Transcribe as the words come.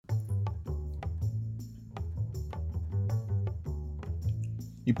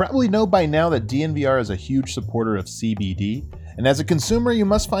You probably know by now that DNVR is a huge supporter of CBD, and as a consumer, you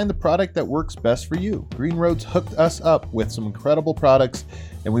must find the product that works best for you. Green Roads hooked us up with some incredible products,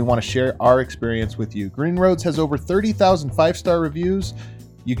 and we want to share our experience with you. Green Roads has over 30,000 5-star reviews.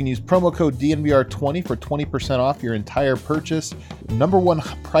 You can use promo code DNVR20 for 20% off your entire purchase. Number one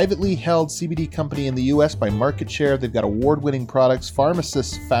privately held CBD company in the U.S. by market share. They've got award-winning products,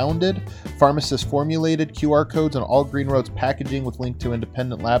 pharmacists founded, pharmacists formulated, QR codes on all Green Roads packaging with link to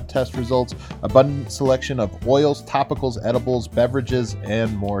independent lab test results, abundant selection of oils, topicals, edibles, beverages,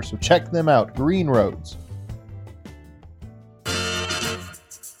 and more. So check them out, Green Roads.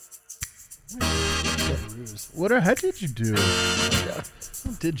 How did you do?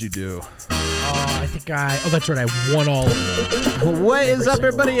 What did you do? Oh, that's right. I won all of them. Well, what is up,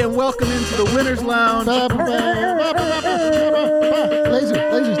 everybody, and welcome into the Winner's Lounge. Lasers.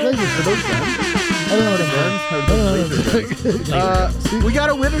 For those guys. I don't know what We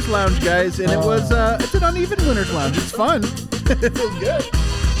got a Winner's Lounge, guys, and it's an uneven Winner's Lounge. It's fun. It feels good.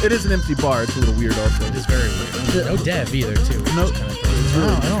 It is an empty bar. It's a little weird, also. It is very weird. No Dev either, too. No,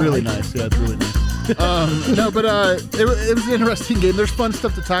 it's really nice. Yeah, it's really nice. It was an interesting game. There's fun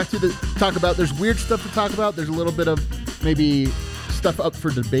stuff to talk about. There's weird stuff to talk about. There's a little bit of maybe stuff up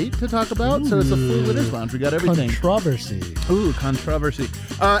for debate to talk about. So it's a full Winner's Lounge. We got everything. Controversy.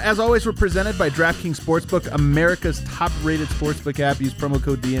 As always, we're presented by DraftKings Sportsbook, America's top-rated sportsbook app. Use promo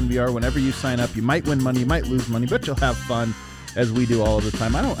code DNVR whenever you sign up. You might win money, you might lose money, but you'll have fun, as we do all of the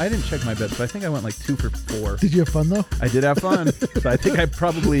time. I didn't check my bets, but I think I went like 2 for 4. Did you have fun, though? I did have fun. So I think I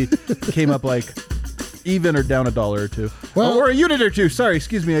probably came up like even or down $1 or $2. Well, or a unit or two. Sorry,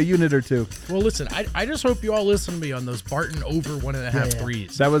 excuse me, a unit or two. Well, listen, I just hope you all listen to me on those Barton over 1.5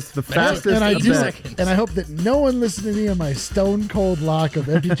 threes. That was the fastest. And I hope that no one listened to me on my stone cold lock of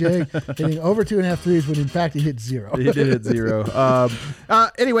MPJ hitting over 2.5 threes when in fact he hit 0. He did hit 0.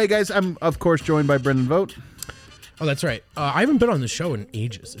 Anyway, guys, I'm of course joined by Brendan Vogt. Oh, that's right. I haven't been on the show in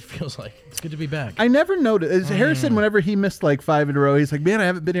ages. It feels like it's good to be back. I never noticed. Harrison, whenever he missed like 5 in a row, he's like, "Man, I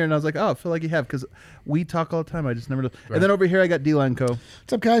haven't been here," and I was like, "Oh, I feel like you have," because we talk all the time. I just never know. Right. And then over here, I got D-Line Co.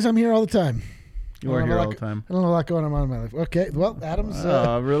 What's up, guys? I'm here all the time. You are here all the time. I don't know a lot going on in my life. Okay, well, Adam's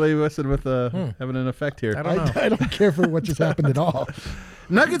really messing with having an effect here. I don't care for what just happened at all.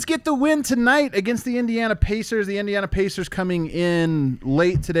 Nuggets get the win tonight against the Indiana Pacers. The Indiana Pacers coming in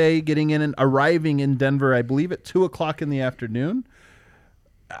late today, getting in and arriving in Denver, I believe, at 2:00 in the afternoon.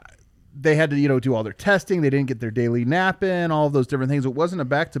 They had to, do all their testing. They didn't get their daily nap in, all of those different things. It wasn't a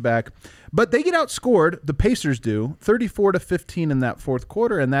back-to-back. But they get outscored, the Pacers do, 34-15 in that fourth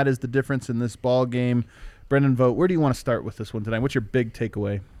quarter, and that is the difference in this ball game. Brendan Vogt, where do you want to start with this one tonight? What's your big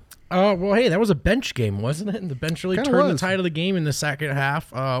takeaway? Well, hey, that was a bench game, wasn't it? And the bench really turned the tide of the game in the second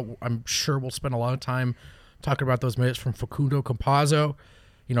half. I'm sure we'll spend a lot of time talking about those minutes from Facundo Campazzo.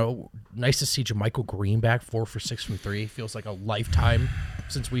 Nice to see JaMychal Green back, 4 for 6 from 3. Feels like a lifetime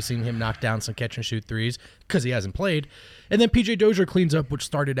since we've seen him knock down some catch-and-shoot threes because he hasn't played. And then PJ Dozier cleans up, which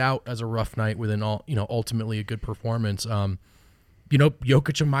started out as a rough night with ultimately a good performance.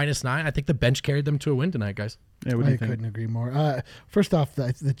 Jokic a -9. I think the bench carried them to a win tonight, guys. Yeah, what do you think? Couldn't agree more. First off,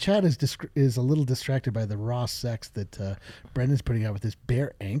 the chat is a little distracted by the raw sex that Brendan's putting out with his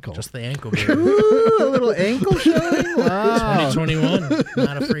bare ankle. Just the ankle, baby. Ooh, a little ankle showing? Wow. 2021.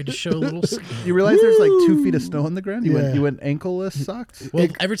 Not afraid to show a little skin. You realize there's like 2 feet of snow on the ground? You went ankleless socks? Well,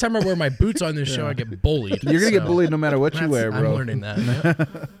 every time I wear my boots on this show, I get bullied. You're going to get bullied no matter what you wear, bro. I'm learning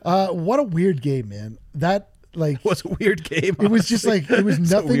that. What a weird game, man. It was a weird game. It was just like it was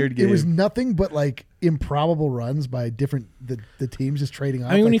nothing. Weird game. It was nothing but like improbable runs by the teams just trading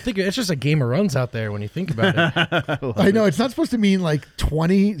off. I mean, when you think it's just a game of runs out there when you think about it. I know it's not supposed to mean like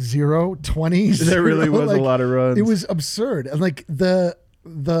 20-0, 20. There really was a lot of runs. It was absurd, and like the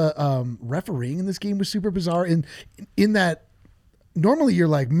refereeing in this game was super bizarre. In that, normally you're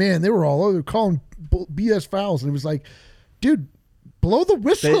like, man, they were all over calling BS fouls, and it was like, dude. Blow the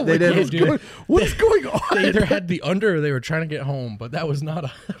whistle. They did. What's going on? They either had the under or they were trying to get home, but that was not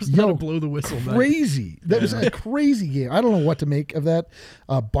a blow the whistle. Crazy. That was a crazy game. I don't know what to make of that.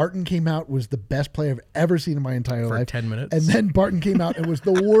 Barton came out, was the best player I've ever seen in my entire life. For 10 minutes. And then Barton came out and was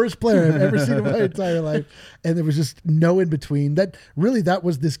the worst player I've ever seen in my entire life. And there was just no in between. That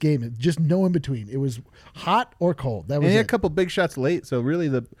was this game. Just no in between. It was hot or cold. That was he had a couple big shots late. So really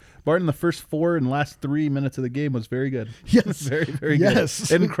Barton, the first 4 and last 3 minutes of the game was very good. Yes. very, very good.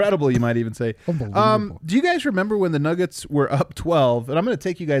 Incredible, you might even say. Unbelievable. Do you guys remember when the Nuggets were up 12? And I'm going to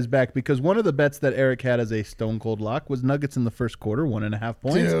take you guys back because one of the bets that Eric had as a stone cold lock was Nuggets in the first quarter, 1.5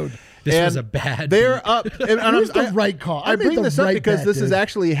 points. Dude, this was a bad They're beat. up. And it was the right call. I bring this up because this is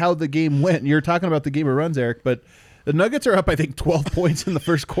actually how the game went. You're talking about the game of runs, Eric, but The Nuggets are up, I think, 12 points in the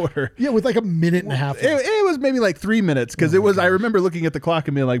first quarter. Yeah, with like a minute and a half. It was maybe like 3 minutes because I remember looking at the clock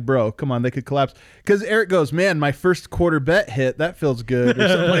and being like, bro, come on, they could collapse. Because Eric goes, man, my first quarter bet hit. That feels good. Or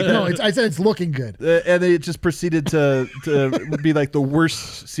something like that. No, I said it's looking good. And it just proceeded to be like the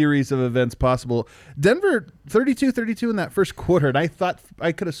worst series of events possible. Denver 32-32 in that first quarter. And I thought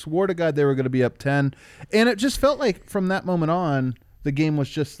I could have swore to God they were going to be up 10. And it just felt like from that moment on, the game was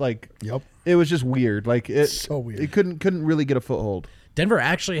just like, it was just weird. Like so weird. It couldn't really get a foothold. Denver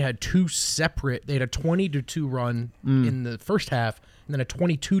actually had they had a 20-2 run in the first half and then a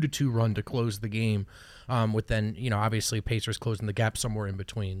 22-2 run to close the game. With then, obviously Pacers closing the gap somewhere in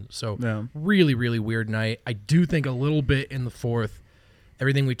between. So really, really weird night. I do think a little bit in the fourth,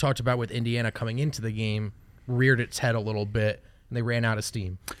 everything we talked about with Indiana coming into the game reared its head a little bit and they ran out of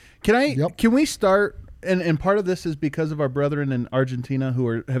steam. Can we start? And part of this is because of our brethren in Argentina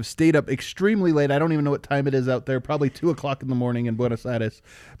who have stayed up extremely late. I don't even know what time it is out there. Probably 2:00 in the morning in Buenos Aires.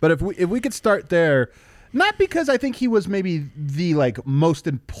 But if we could start there, not because I think he was maybe the like most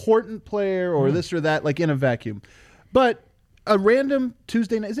important player or this or that, like in a vacuum, but a random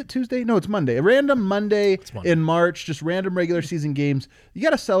Tuesday night. Is it Tuesday? No, it's Monday. A random Monday in March, just random regular season games. You got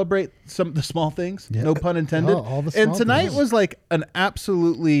to celebrate the small things. Yeah. No pun intended. All the small and tonight things. was like an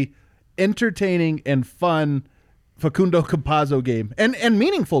absolutely entertaining and fun Facundo Campazzo game and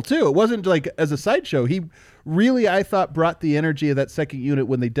meaningful too. It wasn't like as a sideshow. He really, I thought, brought the energy of that second unit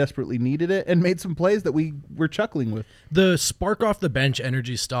when they desperately needed it and made some plays that we were chuckling with. The spark off the bench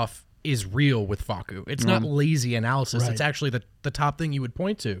energy stuff is real with Facu. It's not lazy analysis. Right. It's actually the top thing you would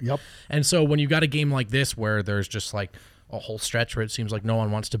point to. Yep. And so when you got a game like this where there's just like a whole stretch where it seems like no one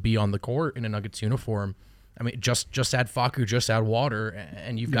wants to be on the court in a Nuggets uniform, I mean, just add Facu, just add water,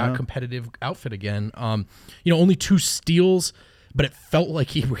 and you've got a competitive outfit again. Only 2 steals, but it felt like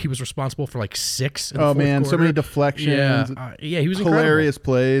he was responsible for like 6 in the fourth quarter. So many deflections. He was hilarious incredible.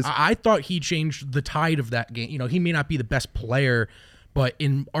 Plays. I thought he changed the tide of that game. He may not be the best player, but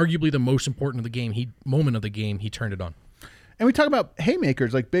in arguably the most important of the game, moment of the game, he turned it on. And we talk about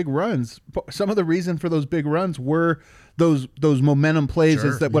haymakers, like big runs. Some of the reason for those big runs were those momentum plays.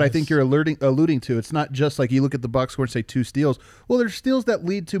 Is that what I think you're alluding to? It's not just like you look at the box score and say 2 steals. Well, there's steals that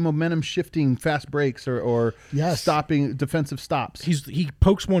lead to momentum shifting fast breaks or stopping defensive stops. He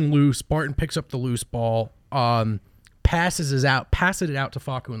pokes one loose. Barton picks up the loose ball. Passes it out to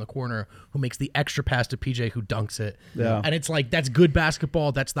Facu in the corner, who makes the extra pass to PJ, who dunks it. Yeah. And it's like, that's good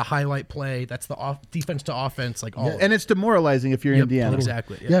basketball. That's the highlight play. That's the defense to offense. Like all of it. And it's demoralizing if you're Indiana.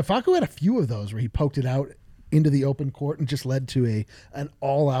 Exactly. Yeah, Facu had a few of those where he poked it out into the open court and just led to an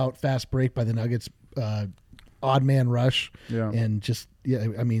all-out fast break by the Nuggets, odd man rush. Yeah. And just,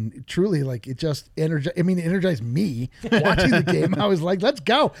 I mean, truly, like, it just energized me watching the game. I was like, let's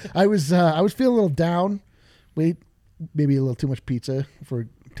go. I was feeling a little down. Maybe a little too much pizza for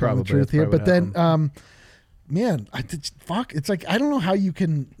telling the truth here. But then, man, it's like, I don't know how you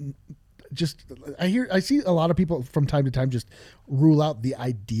can just, I see a lot of people from time to time just rule out the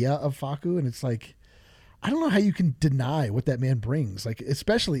idea of Facu. And it's like, I don't know how you can deny what that man brings. Like,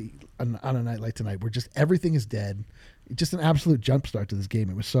 especially on a night like tonight where just everything is dead. Just an absolute jump start to this game.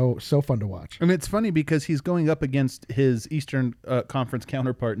 It was so fun to watch. I mean, it's funny because he's going up against his Eastern Conference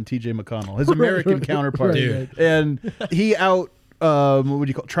counterpart in TJ McConnell, his American counterpart. Dude. And he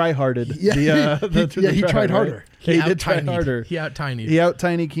try-harded. Yeah, he tried harder. He did try harder. He out-tinied. He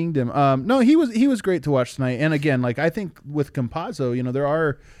out-tiny kinged him. No, he was great to watch tonight. And again, like, I think with Campazzo,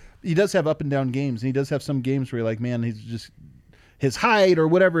 he does have up and down games, and he does have some games where you're like, man, he's just, his height or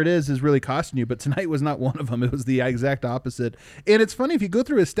whatever it is really costing you. But tonight was not one of them. It was the exact opposite. And it's funny, if you go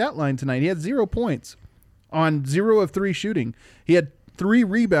through his stat line tonight, he had 0 points on 0 of 3 shooting. He had 3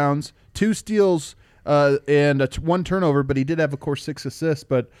 rebounds, 2 steals, and 1 turnover, but he did have, of course, 6 assists.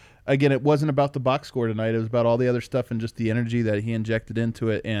 But again, it wasn't about the box score tonight. It was about all the other stuff and just the energy that he injected into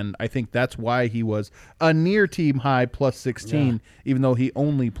it. And I think that's why he was a near team high plus 16, even though he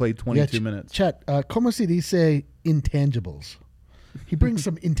only played 22 minutes. Chet, como se dice intangibles? He brings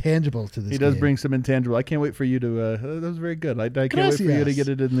some intangibles to this. He does bring some intangible. I can't wait for you to. That was very good. I can't wait for you to get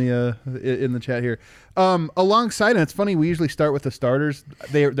it in the chat here. Alongside, and it's funny, we usually start with the starters.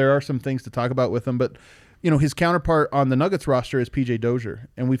 There are some things to talk about with them, but his counterpart on the Nuggets roster is PJ Dozier,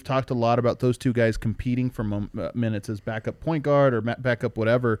 and we've talked a lot about those two guys competing for minutes as backup point guard or backup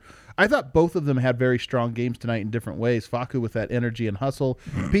whatever. I thought both of them had very strong games tonight in different ways. Facu with that energy and hustle.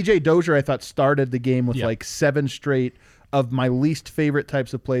 PJ Dozier, I thought, started the game with like 7 straight of my least favorite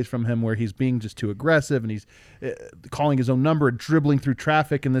types of plays from him, where he's being just too aggressive and he's calling his own number and dribbling through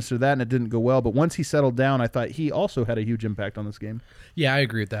traffic and this or that, and it didn't go well. But once he settled down, I thought he also had a huge impact on this game. Yeah, I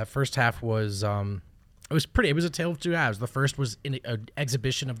agree with that. First half was It was a tale of two halves. The first was an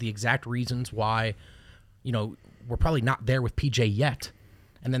exhibition of the exact reasons why, we're probably not there with PJ yet.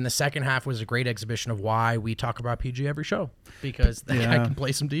 And then the second half was a great exhibition of why we talk about PJ every show, because that guy can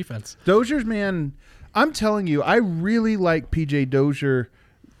play some defense. Dozier's, man, I'm telling you, I really like PJ Dozier.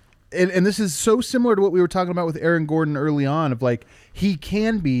 And this is so similar to what we were talking about with Aaron Gordon early on, of like, he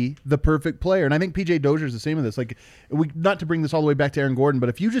can be the perfect player. And I think PJ Dozier is the same with this. Like, not to bring this all the way back to Aaron Gordon, but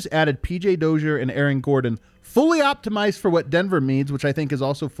if you just added PJ Dozier and Aaron Gordon fully optimized for what Denver needs, which I think is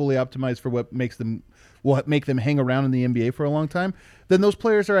also fully optimized for what will make them hang around in the NBA for a long time, then those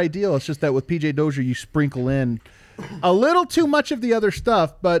players are ideal. It's just that with PJ Dozier, you sprinkle in a little too much of the other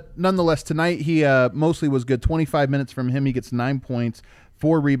stuff, but nonetheless, tonight he mostly was good. 25 minutes from him, he gets 9 points,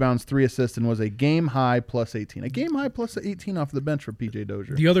 4 rebounds, 3 assists, and was a game high plus 18. A game high plus 18 off the bench for PJ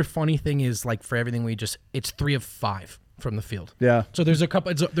Dozier. The other funny thing is, like, for everything it's 3 of 5 from the field. Yeah. So there's a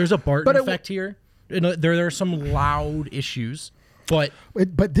couple. There's a Barton effect here. There are some loud issues. But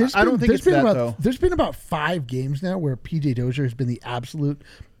there's I don't think it's that, though. There's been about 5 games now where PJ Dozier has been the absolute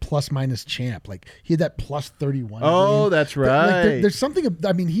plus minus champ. Like, he had that plus 31. Oh, game. that's right. Like, there's something.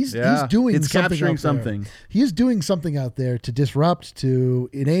 I mean, he's doing. It's something capturing out there. something. He is doing something out there to disrupt, to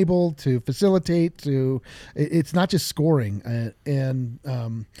enable, to facilitate. It's not just scoring,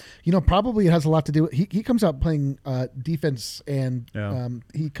 probably it has a lot to do. He comes out playing defense, and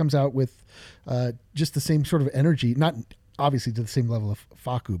he comes out with just the same sort of energy. Not obviously to the same level of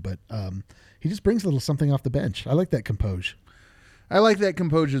Facu, but he just brings a little something off the bench. I like that composure. I like that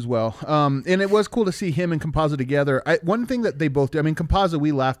composure as well. And it was cool to see him and Campazzo together. One thing that they both do, I mean, Campazzo,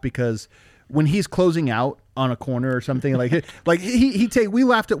 we laugh because when he's closing out on a corner or something, we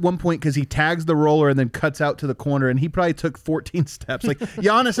laughed at one point because he tags the roller and then cuts out to the corner, and he probably took 14 steps. Like,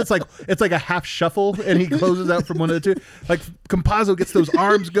 Giannis, it's like a half shuffle, and he closes out from one of the two. Like, Campazzo gets those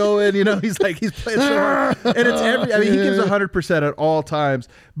arms going, he's playing so hard, and he gives 100% at all times.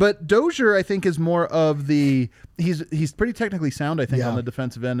 But Dozier, I think, is more of he's pretty technically sound, I think, on the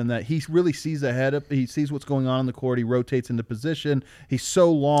defensive end, in that he really sees ahead. He sees what's going on in the court. He rotates into position. He's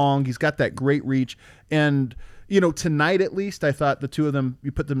so long. He's got that great reach. And, tonight at least, I thought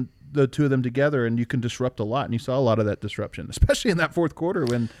you put the two of them together and you can disrupt a lot. And you saw a lot of that disruption, especially in that fourth quarter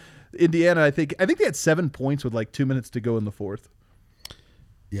when Indiana, I think they had 7 points with like 2 minutes to go in the fourth.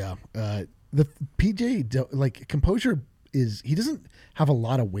 Yeah. The PJ, composure he doesn't have a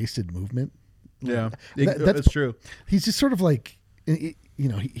lot of wasted movement. Yeah, that's true. He's just sort of like, he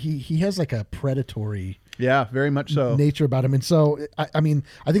has like a predatory. Yeah, very much so. Nature about him. And so, I think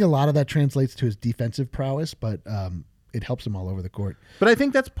a lot of that translates to his defensive prowess, but it helps him all over the court. But I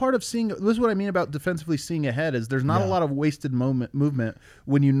think that's part of seeing, this is what I mean about defensively seeing ahead, is there's not a lot of wasted movement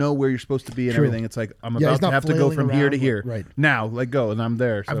when you know where you're supposed to be and everything. It's like, I'm about to have to go from here to here. Right. Now, go, and I'm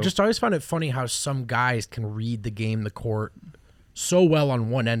there. So. I've just always found it funny how some guys can read the game, the court, so well on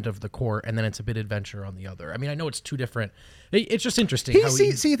one end of the court, and then it's a bit adventure on the other. I mean, I know it's two different. It's just interesting.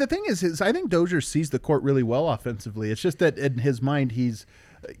 See, the thing is I think Dozier sees the court really well offensively. It's just that in his mind, he's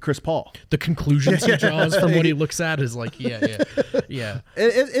Chris Paul. The conclusions he draws from what he looks at is like, yeah.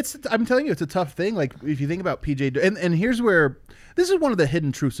 It's I'm telling you, it's a tough thing. Like, if you think about PJ, and here's where this is one of the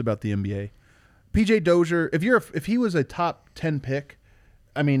hidden truths about the NBA. PJ Dozier, if he was a top 10 pick,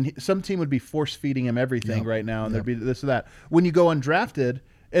 I mean, some team would be force feeding him everything right now, and there'd be this or that. When you go undrafted,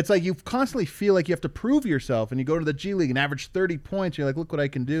 it's like you constantly feel like you have to prove yourself, and you go to the G League and average 30 points. You're like, look what I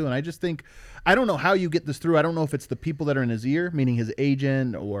can do. And I just think, I don't know how you get this through. I don't know if it's the people that are in his ear, meaning his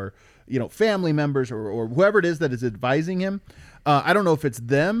agent or family members or whoever it is that is advising him. I don't know if it's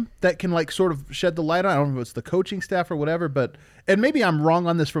them that can sort of shed the light on. I don't know if it's the coaching staff or whatever. And maybe I'm wrong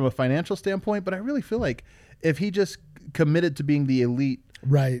on this from a financial standpoint, but I really feel like if he just committed to being the elite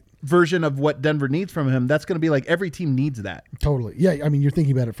version of what Denver needs from him, that's going to be like every team needs that. Totally. Yeah, I mean, you're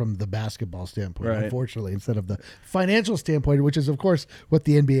thinking about it from the basketball standpoint, unfortunately, instead of the financial standpoint, which is, of course, what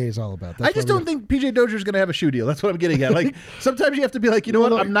the NBA is all about. I just don't think PJ Dozier is going to have a shoe deal. That's what I'm getting at. Like, sometimes you have to be like,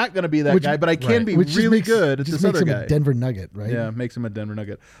 what, I'm not going to be that guy, but I can be really good at this other guy. Makes him a Denver Nugget, right? Yeah, makes him a Denver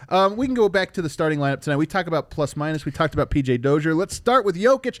Nugget. We can go back to the starting lineup tonight. We talk about plus minus. We talked about PJ Dozier. Let's start with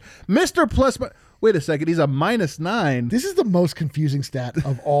Jokic, Mr. Plus. Wait a second, he's a -9. This is the most confusing stat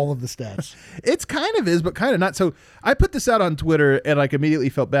of all of the stats. It's kind of is, but kind of not. So I put this out on Twitter, and immediately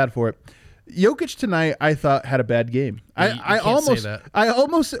felt bad for it. Jokic tonight, I thought, had a bad game. I almost say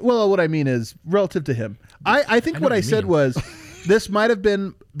that. Well, what I mean is relative to him. I think what I said was this might have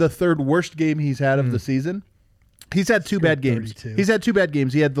been the third worst game he's had of the season. He's had two bad games. 32. He's had two bad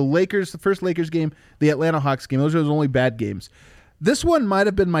games. He had the first Lakers game, the Atlanta Hawks game. Those are his only bad games. This one might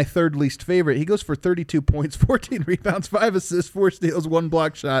have been my third least favorite. He goes for 32 points, 14 rebounds, 5 assists, 4 steals, 1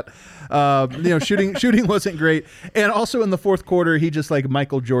 block shot. Shooting wasn't great. And also in the fourth quarter, he just like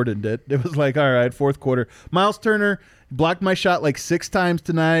Michael Jordan did. It was like, all right, fourth quarter. Miles Turner blocked my shot like 6 times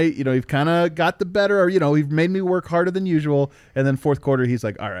tonight. You've kind of got the better, or, you've made me work harder than usual. And then fourth quarter, he's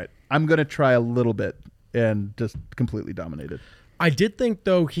like, all right, I'm going to try a little bit, and just completely dominated. I did think,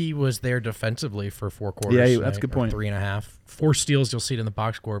 though, he was there defensively for 4 quarters. Yeah, that's a good point. 3.5. 4 steals, you'll see it in the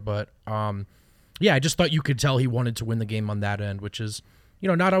box score. But, I just thought you could tell he wanted to win the game on that end, which is,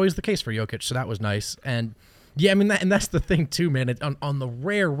 not always the case for Jokic. So that was nice. And, and that's the thing, too, man. On the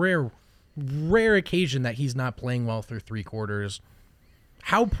rare occasion that he's not playing well through 3 quarters,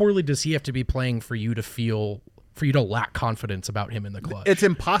 how poorly does he have to be playing for you to lack confidence about him in the clutch? It's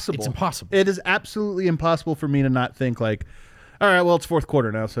impossible. It's impossible. It is absolutely impossible for me to not think like, all right, well, it's fourth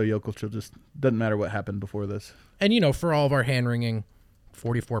quarter now, so Jokic just doesn't matter what happened before this. And, for all of our hand-wringing,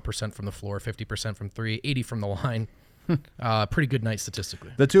 44% from the floor, 50% from 3, 80 from the line. Pretty good night statistically.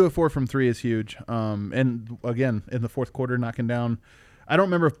 The 2 of 4 from 3 is huge. And, again, in the fourth quarter, knocking down. I don't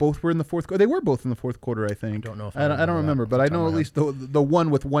remember if both were in the fourth quarter. They were both in the fourth quarter, I think. I don't know if I don't remember, but I know at least the one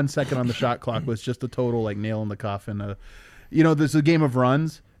with 1 second on the shot clock was just a total, like, nail in the coffin. There's a game of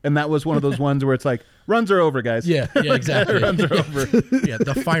runs. And that was one of those ones where it's like, runs are over, guys. Yeah, exactly. Runs are over. Yeah,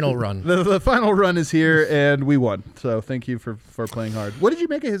 the final run. The final run is here, and we won. So thank you for playing hard. What did you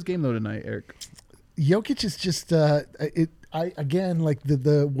make of his game, though, tonight, Eric? Jokic is just the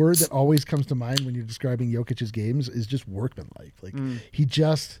word that always comes to mind when you're describing Jokic's games is just workmanlike. Like he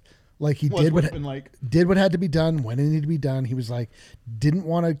just did what had to be done when it needed to be done. He was like, didn't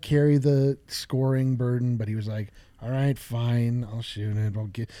want to carry the scoring burden, but he was like, all right, fine, I'll shoot it. I'll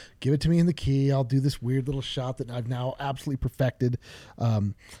give it to me in the key. I'll do this weird little shot that I've now absolutely perfected.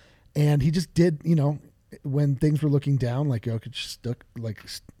 And he just did, when things were looking down, like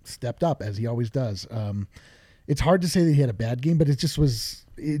Jokic stepped up as he always does. It's hard to say that he had a bad game, but it was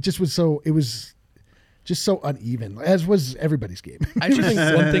just so uneven, as was everybody's game. I actually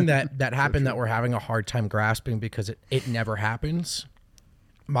think one thing that happened that we're having a hard time grasping because it never happens.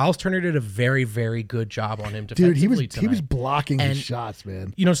 Miles Turner did a very, very good job on him defensively. Dude, he was blocking his shots,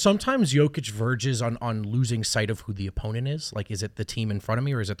 man. Sometimes Jokic verges on losing sight of who the opponent is. Like, is it the team in front of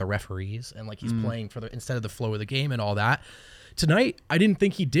me or is it the referees? And like he's playing instead of the flow of the game and all that. Tonight, I didn't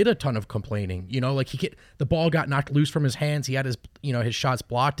think he did a ton of complaining. The ball got knocked loose from his hands. He had his shots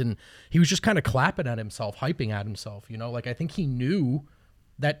blocked, and he was just kind of clapping at himself, hyping at himself. I think he knew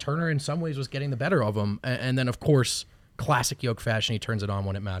that Turner in some ways was getting the better of him, and then of course, classic Jokic fashion, he turns it on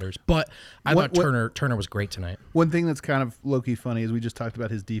when it matters. But I thought Turner was great tonight. One thing that's kind of low-key funny is we just talked about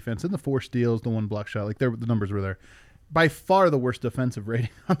his defense and the 4 steals, the 1 block shot. Like the numbers were there. By far the worst defensive rating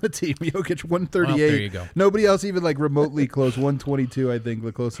on the team. Jokic 138. Well, there you go. Nobody else even like remotely close. 122, I think,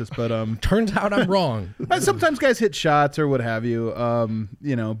 the closest. But turns out I'm wrong. Sometimes guys hit shots or what have you.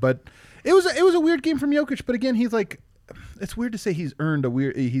 But it was a weird game from Jokic. But again, he's like, it's weird to say he's earned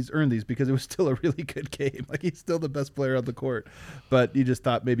these because it was still a really good game. Like he's still the best player on the court, but you just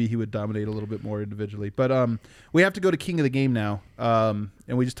thought maybe he would dominate a little bit more individually. But we have to go to king of the game now.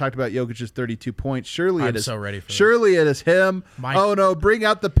 And we just talked about Jokic's 32 points. Surely I'm so ready for surely it is him. Oh no, bring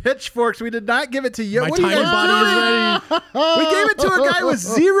out the pitchforks. We did not give it to you. My tiny body is ready. We gave it to a guy with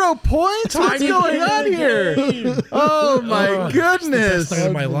 0 points. What's going on here? Oh my goodness. We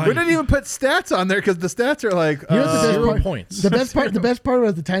didn't even put stats on there because the stats are like 0 points. The best part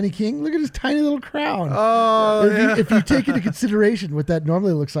about the Tiny King, look at his tiny little crown. Oh, if you take into consideration what that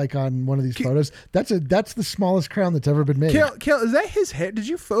normally looks like on one of these photos, that's the smallest crown that's ever been made. Kale, is that his head? Did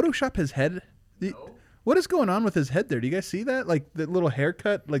you Photoshop his head? No. What is going on with his head there? Do you guys see that? Like the little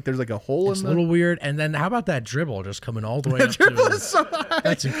haircut? Like there's like a hole in it. It's a little weird. And then how about that dribble just coming all the way up? The dribble is so high.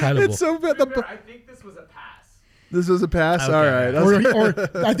 That's incredible. It's so bad. I think this was a pass. This was a pass? Okay. All right.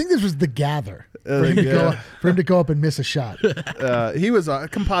 Or I think this was the gather for him to go up and miss a shot.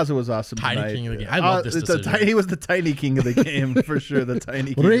 Composite was awesome tiny tonight. king of the game. I love this decision. He was the tiny king of the game for sure. The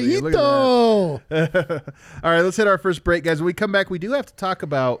tiny king. Reyito! All right, let's hit our first break, guys. When we come back, we do have to talk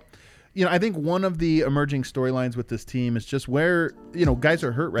about, I think one of the emerging storylines with this team is just where, guys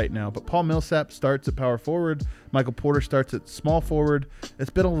are hurt right now. But Paul Millsap starts at power forward. Michael Porter starts at small forward.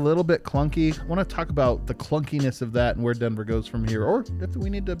 It's been a little bit clunky. I want to talk about the clunkiness of that and where Denver goes from here, or if we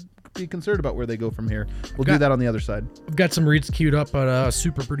need to be concerned about where they go from here. We'll do that on the other side. We've got some reads queued up, but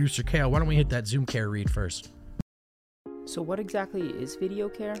super producer Kale, why don't we hit that Zoom Care read first? So what exactly is video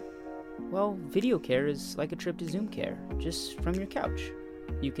care? Well, video care is like a trip to Zoom Care, just from your couch.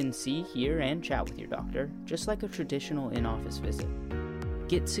 You can see, hear, and chat with your doctor, just like a traditional in-office visit.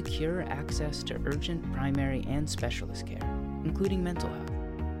 Get secure access to urgent, primary, and specialist care. including mental health.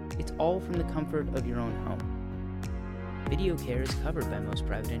 It's all from the comfort of your own home. Video care is covered by most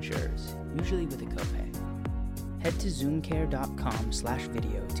private insurers, usually with a copay. Head to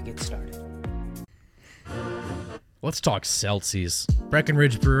zoomcare.com/video to get started. Let's talk Celsius.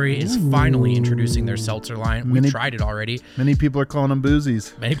 Breckenridge Brewery is finally introducing their seltzer line. We've tried it already. Many people are calling them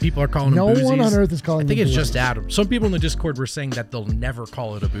boozies. Many people are calling them No boozies. one on earth is calling I think them it's boozies. just Adam. Some people in the Discord were saying that they'll never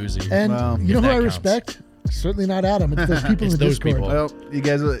call it a boozy. And Well, you know if who that I counts. respect? Certainly not Adam. It's those people It's in the those Discord. people. Well, you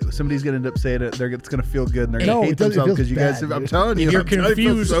guys, somebody's gonna end up saying it. It's gonna feel good, and they're No, gonna it hate doesn't- it themselves feels because you guys. bad, I'm dude. telling you, If you're I'm telling you, it feels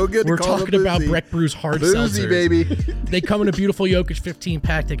confused, so good to we're call talking them about boozy. Breck Brew's hard Boozy, seltzers. baby. They come in a beautiful Jokic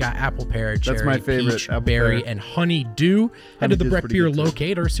 15-pack. They got apple pear, cherry, my favorite, peach, apple berry, pear. and honey dew. Head to the Honeydew's Breck pretty Beer good, too.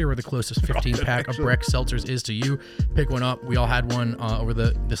 Locator. See where the closest 15-pack of actually. Breck seltzers is to you. Pick one up. We all had one over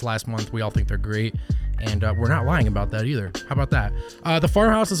this last month. We all think they're great. And we're not lying about that either. How about that? The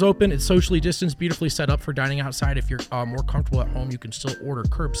farmhouse is open. It's socially distanced, beautifully set up for dining outside. If you're more comfortable at home, you can still order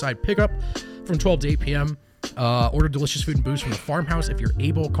curbside pickup from 12 to 8 p.m. Order delicious food and booze from the farmhouse. If you're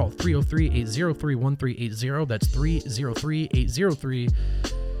able, call 303-803-1380. That's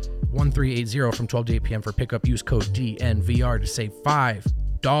 303-803-1380 from 12 to 8 p.m. for pickup. Use code DNVR to save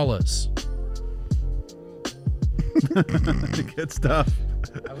 $5. Good stuff.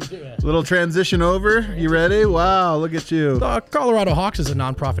 Little transition over. You ready? Wow, look at you. The Colorado Hawks is a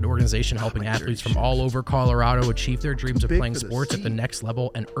nonprofit organization helping athletes from all over Colorado achieve their dreams of Big playing for the sports at the seat. next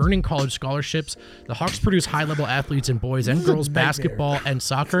level and earning college scholarships. The Hawks produce high-level athletes in boys and girls basketball and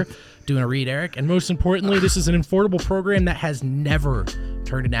soccer. Doing a read, Eric. And most importantly, this is an affordable program that has never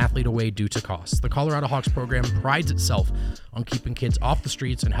turned an athlete away due to costs. The Colorado Hawks program prides itself on keeping kids off the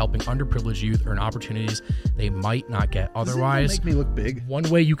streets and helping underprivileged youth earn opportunities they might not get otherwise. Make me look big. One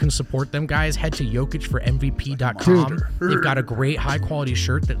way you can support them, guys, head to YokicForMVP.com. They've got a great high-quality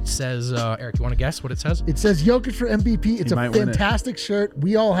shirt that says, Eric, you want to guess what it says? It says Jokic for MVP. It's You a might win it. fantastic shirt.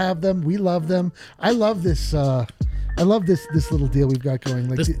 We all have them. We love them. I love this. I love this little deal we've got going.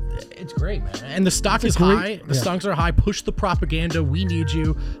 Like, It's great, man. And the stock is It's a great- high. The yeah. stocks are high. Push the propaganda. We need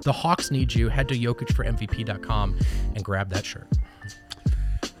you. The Hawks need you. Head to YokicForMVP.com and grab that shirt.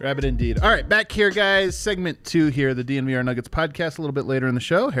 Grab it indeed. All right, back here, guys. Segment 2 here, the DNVR Nuggets podcast. A little bit later in the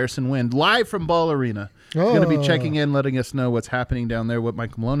show, Harrison Wind, live from Ball Arena. He's going to be checking in, letting us know what's happening down there, what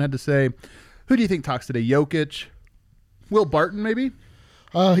Michael Malone had to say. Who do you think talks today? Jokic? Will Barton, maybe?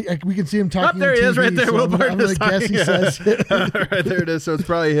 we can see him talking. Up there on he is, TV, right there. so Will I'm Barton gonna is guess talking. he says it. Right there it is. So it's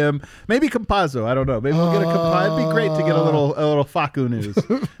probably him. Maybe Campazzo. I don't know. Maybe we'll get a Campazzo. It'd be great to get a little Facu news.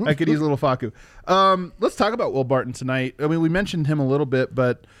 I could use a little Facu. Let's talk about Will Barton tonight. I mean, we mentioned him a little bit,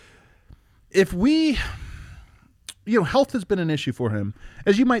 but if we, health has been an issue for him.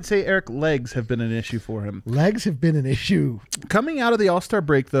 As you might say, Eric, legs have been an issue for him. Legs have been an issue. Coming out of the All-Star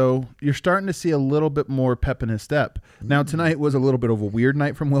break, though, you're starting to see a little bit more pep in his step. Now, tonight was a little bit of a weird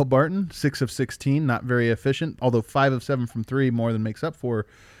night from Will Barton. 6 of 16, not very efficient, although 5 of 7 from 3 more than makes up for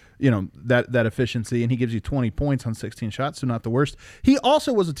that efficiency, and he gives you 20 points on 16 shots, so not the worst. He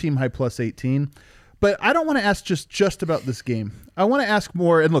also was a team high plus 18. But I don't want to ask just about this game. I want to ask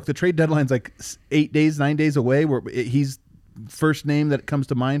more. And look, the trade deadline's like 9 days away. Where he's first name that comes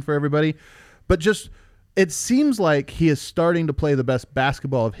to mind for everybody. But just it seems like he is starting to play the best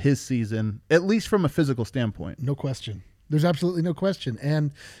basketball of his season, at least from a physical standpoint. No question. There's absolutely no question.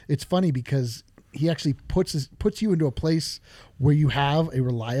 And it's funny because he actually puts you into a place where you have a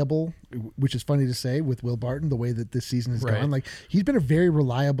reliable, which is funny to say with Will Barton, the way that this season has gone. Like, he's been a very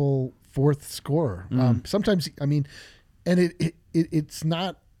reliable fourth scorer. Sometimes, I mean, and it's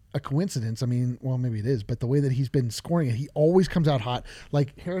not a coincidence. I mean, well, maybe it is, but the way that he's been scoring it, he always comes out hot.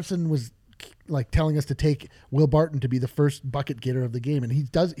 Like, Harrison was like telling us to take Will Barton to be the first bucket getter of the game, and he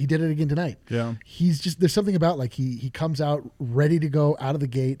did it again tonight. Yeah. He's just, there's something about like he comes out ready to go out of the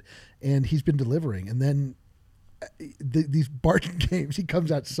gate, and he's been delivering. And then these Barton games, he comes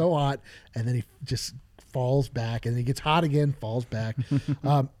out so hot, and then he just falls back, and then he gets hot again, falls back.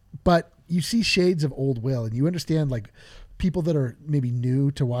 But you see shades of old Will, and you understand like people that are maybe new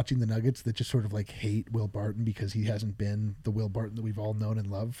to watching the Nuggets that just sort of like hate Will Barton because he hasn't been the Will Barton that we've all known and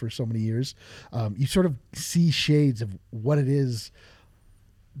loved for so many years. You sort of see shades of what it is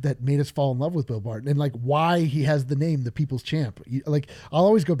that made us fall in love with Will Barton and like why he has the name, the People's Champ. Like, I'll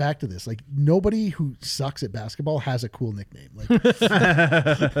always go back to this. Like, nobody who sucks at basketball has a cool nickname. Like,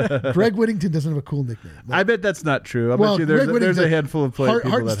 Greg Whittington doesn't have a cool nickname. Like, I bet that's not true. I well, bet you Greg there's a Whittington- handful of players.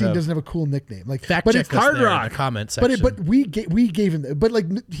 Hartenstein doesn't have a cool nickname. Like, Fact but check it's us Hard there in Rock. the comment section. But we gave him, but like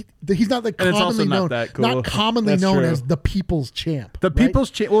he's not like And it's commonly also not known, that cool. not commonly That's known true. as the People's Champ. The right? People's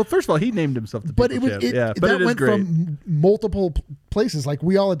Champ. Well, first of all, he named himself the But it People's was Champ. it, But that it is went great. from multiple places. Like,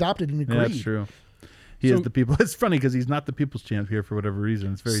 we all adopted and agreed. Yeah, that's true. He is the people. It's funny because he's not the people's champ here for whatever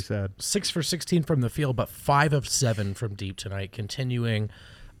reason. It's very sad. 6 for 16 from the field, but 5 of 7 from deep tonight, continuing.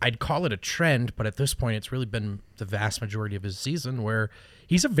 I'd call it a trend, but at this point, it's really been the vast majority of his season where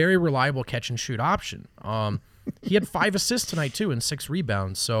he's a very reliable catch and shoot option. He had 5 assists tonight too and 6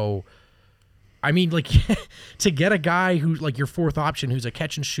 rebounds. So, I mean, like to get a guy who's like your fourth option, who's a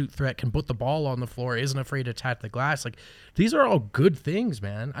catch and shoot threat, can put the ball on the floor, isn't afraid to attack the glass. Like these are all good things,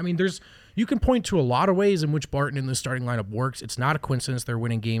 man. I mean, you can point to a lot of ways in which Barton in the starting lineup works. It's not a coincidence they're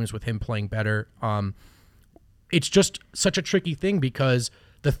winning games with him playing better. It's just such a tricky thing because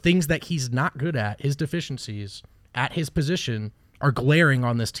the things that he's not good at, his deficiencies at his position, are glaring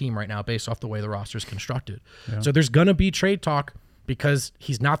on this team right now based off the way the roster is constructed. Yeah. So there's going to be trade talk because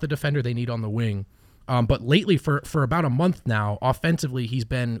he's not the defender they need on the wing. But lately, for about a month now, offensively, he's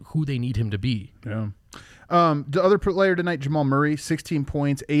been who they need him to be. Yeah. The other player tonight, Jamal Murray, 16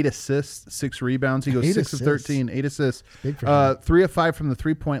 points, 8 assists, 6 rebounds. He goes 6 of 13, 8 assists. 3 of 5 from the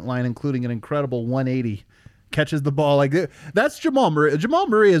three-point line, including an incredible 180. Catches the ball like that's Jamal Murray. Jamal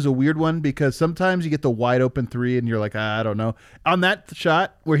Murray is a weird one because sometimes you get the wide open 3 and you're like, I don't know. On that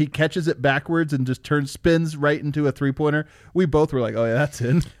shot where he catches it backwards and just spins right into a 3-pointer, we both were like, oh yeah, that's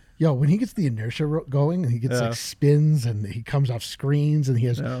in. Yo, when he gets the inertia going and he gets like spins and he comes off screens and he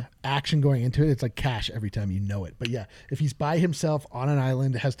has action going into it, it's like cash every time, you know it. But yeah, if he's by himself on an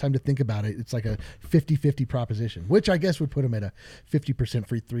island, has time to think about it, it's like a 50-50 proposition, which I guess would put him at a 50%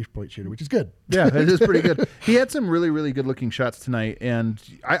 free 3-point shooter, which is good. Yeah, it is pretty good. He had some really, really good looking shots tonight, and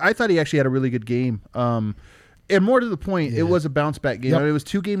I thought he actually had a really good game. And more to the point, it was a bounce-back game. Yep. I mean, it was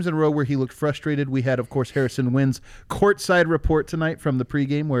 2 games in a row where he looked frustrated. We had, of course, Harrison Wynn's courtside report tonight from the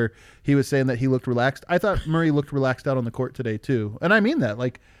pregame where he was saying that he looked relaxed. I thought Murray looked relaxed out on the court today, too. And I mean that.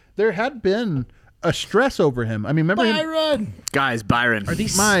 Like, there had been a stress over him. I mean, remember Byron! Guys, Byron. Are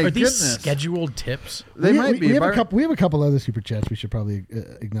these scheduled tips? They might be. We have a couple other super chats we should probably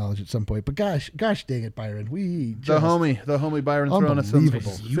acknowledge at some point. But gosh dang it, Byron. The homie Byron throwing us some $50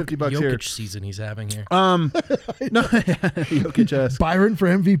 Jokic here. Season he's having here. No, Jokic-esque. Byron for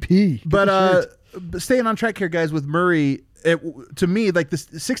MVP. But staying on track here, guys, with Murray, to me, like the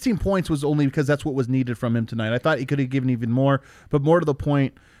 16 points was only because that's what was needed from him tonight. I thought he could have given even more, but more to the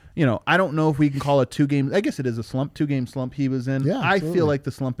point, you know, I don't know if we can call it 2 games. I guess it is a slump, 2-game slump he was in. Yeah, I feel like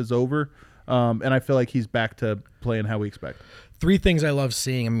the slump is over, and I feel like he's back to playing how we expect. 3 things I love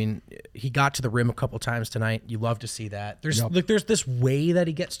seeing. I mean, he got to the rim a couple times tonight. You love to see that. There's this way that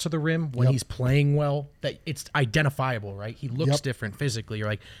he gets to the rim when he's playing well that it's identifiable, right? He looks different physically. You're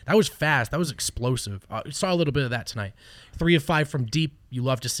like, that was fast. That was explosive. Saw a little bit of that tonight. 3 of 5 from deep. You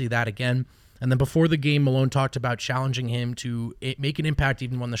love to see that again. And then before the game, Malone talked about challenging him to make an impact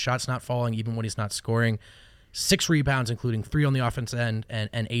even when the shot's not falling, even when he's not scoring. 6 rebounds, including 3 on the offense end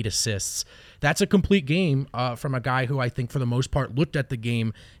and 8 assists. That's a complete game from a guy who I think for the most part looked at the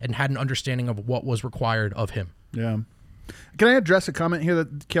game and had an understanding of what was required of him. Yeah. Can I address a comment here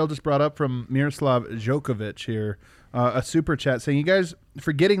that Kale just brought up from Miroslav Djokovic here? A super chat saying, you guys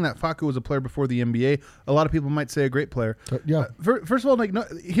forgetting that Facu was a player before the NBA. A lot of people might say a great player. First of all, like, no,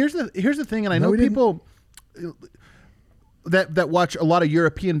 here's the thing, and I know people that watch a lot of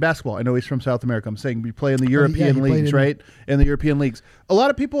European basketball. I know he's from South America. I'm saying we play in the European leagues, right? In the European leagues. A lot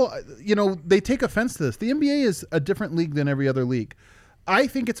of people, you know, they take offense to this. The NBA is a different league than every other league. I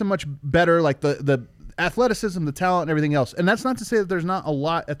think it's a much better, like the athleticism, the talent, and everything else. And that's not to say that there's not a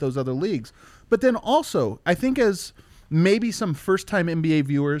lot at those other leagues. But then also, I think as maybe some first-time NBA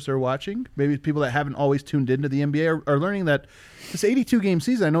viewers are watching, maybe people that haven't always tuned into the NBA are learning that this 82-game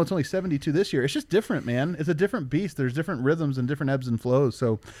season, I know it's only 72 this year, it's just different, man. It's a different beast. There's different rhythms and different ebbs and flows.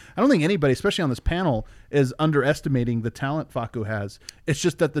 So I don't think anybody, especially on this panel, is underestimating the talent Facu has. It's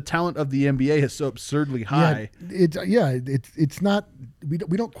just that the talent of the NBA is so absurdly high. It's not – we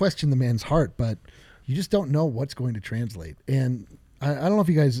don't question the man's heart, but you just don't know what's going to translate. And I don't know if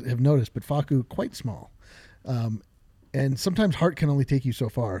you guys have noticed, but Facu quite small. And sometimes heart can only take you so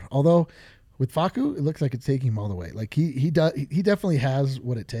far. Although with Facu, it looks like it's taking him all the way. Like he definitely has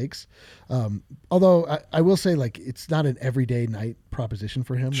what it takes. Although I will say, like, it's not an everyday night proposition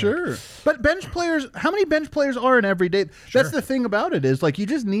for him. Sure. But bench players, how many bench players are an everyday? Sure. That's the thing about it is, like, you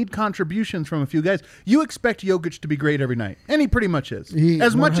just need contributions from a few guys. You expect Jokic to be great every night, and he pretty much is.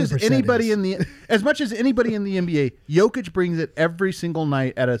 As much as anybody in the NBA, Jokic brings it every single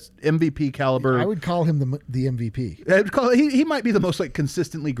night at a MVP caliber. I would call him the MVP. He might be the most, like,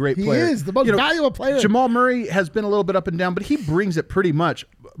 consistently great player. He is the most valuable player. Jamal Murray has been a little bit up and down, but he brings it pretty much.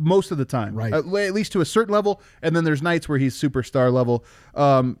 most of the time, Right. At least to a certain level. And then there's nights where he's superstar level.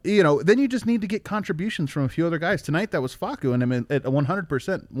 Then you just need to get contributions from a few other guys. Tonight that was Facu, and I mean, at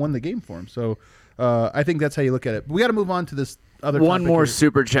 100% won the game for him. So I think that's how you look at it. But we got to move on to this other. One more here.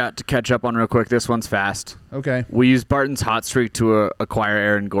 super chat to catch up on real quick. This one's fast. Okay. We used Barton's hot streak to acquire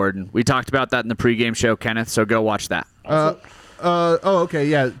Aaron Gordon. We talked about that in the pregame show, Kenneth. So go watch that. Okay,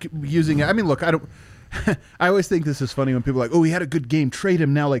 yeah. Using it. I mean, look, I don't. I always think this is funny when people are like, "Oh, he had a good game, trade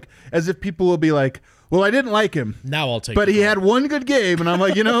him now." Like, as if people will be like, "Well, I didn't like him, Now I'll take. but the he call. had one good game," and I'm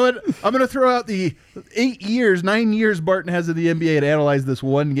like, you know what? I'm going to throw out the 9 years Barton has in the NBA to analyze this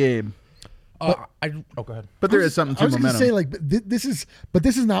one game. Go ahead. But there is something to I was going to momentum. say like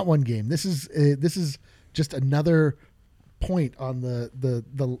this is not one game. This is just another point on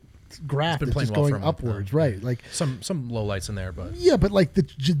the graph been that's playing just well for going him. upwards, right? Like Some low lights in there, but yeah, but like the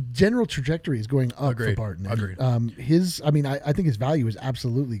general trajectory is going up Agreed. for Barton. And, Agreed. I think his value is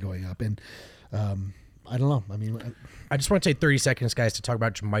absolutely going up, and I don't know. I mean, I just want to take 30 seconds, guys, to talk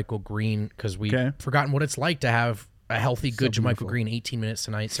about JaMychal Green because we've forgotten what it's like to have a healthy, good JaMychal Green. 18 minutes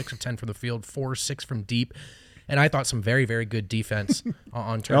tonight, 6 of 10 from the field, 4 of 6 from deep, and I thought some very, very good defense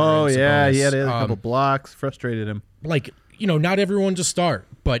on Turner. Oh and yeah, Sabonis. he had a couple blocks, frustrated him. Like, not everyone's a start,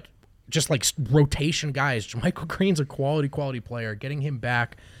 but just like rotation guys. JaMychal Green's a quality player. Getting him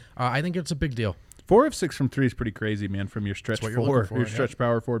back, I think it's a big deal. 4 of 6 from 3 is pretty crazy, man, from your stretch That's what you're four, looking for, your stretch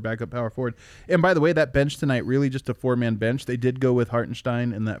power forward, backup power forward. And by the way, that bench tonight, really just a 4-man bench. They did go with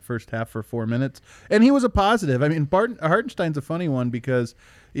Hartenstein in that first half for 4 minutes, and he was a positive. I mean, Hartenstein's a funny one because,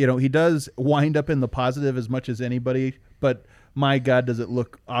 he does wind up in the positive as much as anybody, but my God, does it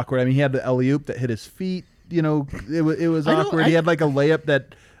look awkward. I mean, he had the alley-oop that hit his feet. It was awkward. He had like a layup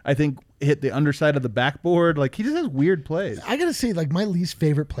that I think hit the underside of the backboard. Like, he just has weird plays. I gotta say, like, my least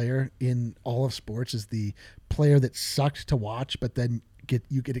favorite player in all of sports is the player that sucked to watch, but then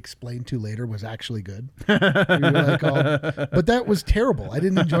you get explained to later was actually good. You're like, but that was terrible. I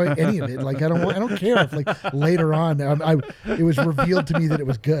didn't enjoy any of it. Like, I don't care if like later on it was revealed to me that it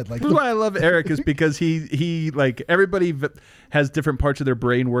was good. Like, This is why I love Eric is because he like everybody has different parts of their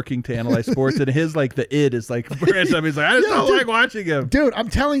brain working to analyze sports, and his like the id is like he's like I just don't like watching him. Dude, I'm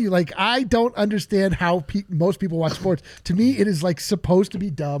telling you, like, I don't understand how most people watch sports. To me, it is like supposed to be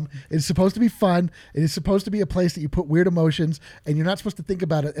dumb. It's supposed to be fun. It is supposed to be a place that you put weird emotions, and you're not supposed to think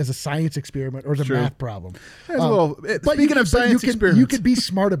about it as a science experiment or as a math problem. Speaking of science experiments, you could be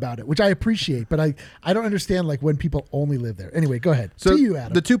smart about it, which I appreciate, but I don't understand like when people only live there. Anyway, go ahead. So to you,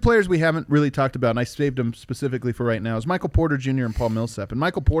 Adam. The 2 players we haven't really talked about, and I saved them specifically for right now, is Michael Porter Jr. and Paul Millsap. And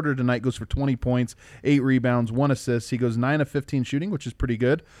Michael Porter tonight goes for 20 points, 8 rebounds, 1 assist. He goes 9 of 15 shooting, which is pretty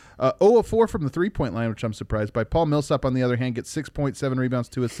good. 0 of 4 from the 3-point line, which I'm surprised by. Paul Millsap, on the other hand, gets 6.7 rebounds,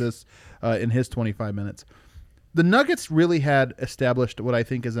 2 assists in his 25 minutes. The Nuggets really had established what I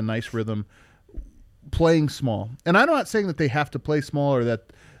think is a nice rhythm, playing small. And I'm not saying that they have to play small or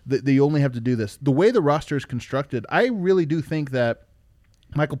that they only have to do this. The way the roster is constructed, I really do think that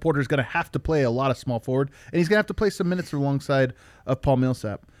Michael Porter is going to have to play a lot of small forward, and he's going to have to play some minutes alongside of Paul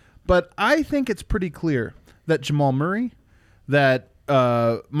Millsap. But I think it's pretty clear that Jamal Murray, that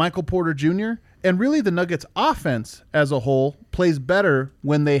Michael Porter Jr., and really the Nuggets offense as a whole plays better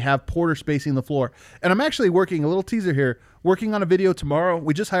when they have Porter spacing the floor. And I'm actually working, a little teaser here, working on a video tomorrow.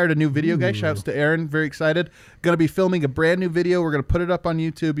 We just hired a new video guy. Shouts to Aaron. Very excited. Going to be filming a brand new video. We're going to put it up on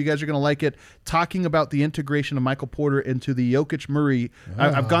YouTube. You guys are going to like it. Talking about the integration of Michael Porter into the Jokic Murray.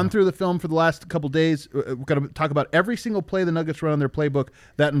 I've gone through the film for the last couple days. We're going to talk about every single play the Nuggets run on their playbook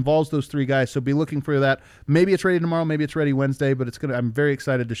that involves those 3 guys. So be looking for that. Maybe it's ready tomorrow. Maybe it's ready Wednesday. But I'm very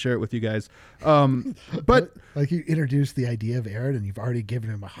excited to share it with you guys. But like, you introduced the idea of Aaron, and you've already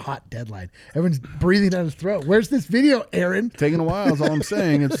given him a hot deadline. Everyone's breathing down his throat. Where's this video, Aaron? Taking a while is all I'm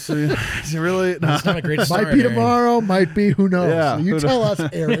saying. It's really no. It's not a great start. Might be tomorrow, might be, who knows? Yeah, So you tell us,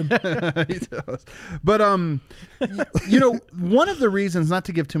 Aaron. But one of the reasons, not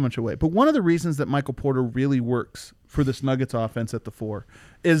to give too much away, but one of the reasons that Michael Porter really works for this Nuggets offense at the 4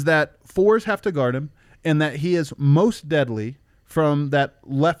 is that 4s have to guard him, and that he is most deadly from that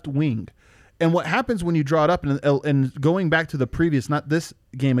left wing. And what happens when you draw it up, and going back to the previous, not this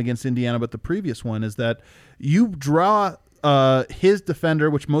game against Indiana, but the previous one, is that you draw his defender,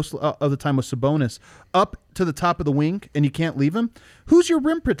 which most of the time was Sabonis, up to the top of the wing, and you can't leave him. Who's your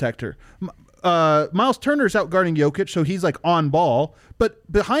rim protector? Miles Turner's out guarding Jokic, so he's like on ball.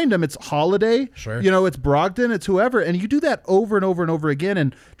 But behind him, it's Holiday. Sure. It's Brogdon, it's whoever. And you do that over and over and over again,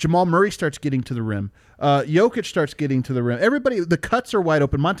 and Jamal Murray starts getting to the rim. Jokic starts getting to the rim. Everybody, the cuts are wide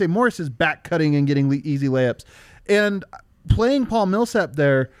open. Monte Morris is back cutting and getting easy layups. And playing Paul Millsap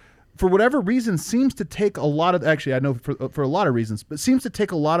there for whatever reason, seems to take a lot of, actually, I know for a lot of reasons, but seems to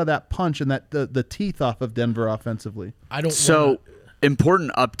take a lot of that punch and that the teeth off of Denver offensively.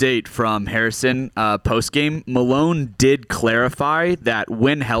 Important update from Harrison post-game. Malone did clarify that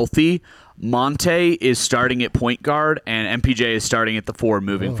when healthy, Monte is starting at point guard and MPJ is starting at the 4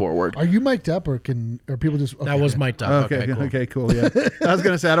 moving forward. Are you mic'd up or are people just... That was mic'd up. Okay, cool. Yeah. I was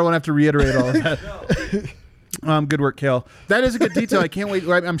going to say, I don't want to have to reiterate all of that. Good work, Kale. That is a good detail. I can't wait.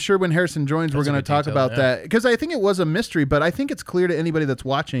 I'm sure when Harrison joins, we're going to talk about that, because I think it was a mystery, but I think it's clear to anybody that's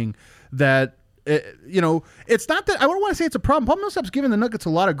watching that it's not that I don't want to say it's a problem. Paul Millsap's given the Nuggets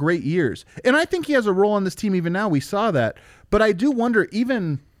a lot of great years, and I think he has a role on this team even now. We saw that, but I do wonder,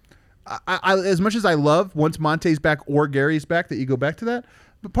 even I as much as I love once Monte's back or Gary's back, that you go back to that.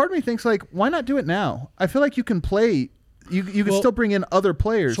 But part of me thinks, like, why not do it now? I feel like you can play. You can still bring in other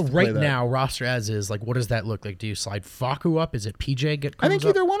players. So right now, roster as is, like, what does that look like? Do you slide Facu up? Is it PJ I think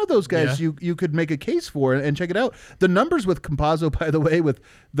either one of those guys you could make a case for and check it out. The numbers with Campazzo, by the way, with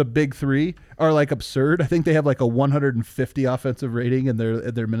the big 3 are like absurd. I think they have like a 150 offensive rating in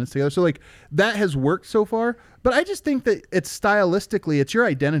their minutes together. So like that has worked so far. But I just think that it's stylistically, it's your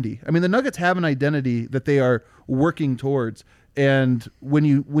identity. I mean, the Nuggets have an identity that they are working towards. And when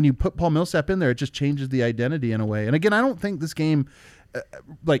you put Paul Millsap in there, it just changes the identity in a way. And again, I don't think this game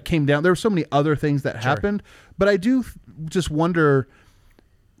came down. There were so many other things that happened, but I do just wonder.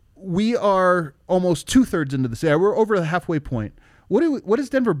 We are almost 2/3 into the season. We're over the halfway point. What is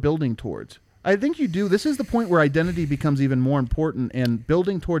Denver building towards? I think you do. This is the point where identity becomes even more important, and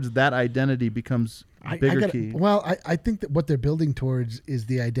building towards that identity becomes bigger key. Well, I think that what they're building towards is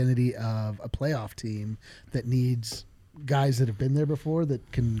the identity of a playoff team that needs guys that have been there before,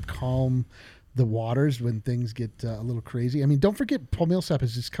 that can calm the waters when things get a little crazy. I mean, don't forget Paul Millsap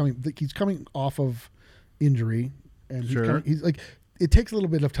is just he's coming off of injury, and he's like, it takes a little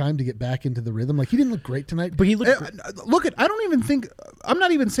bit of time to get back into the rhythm. Like, he didn't look great tonight, but he looked I don't even think, I'm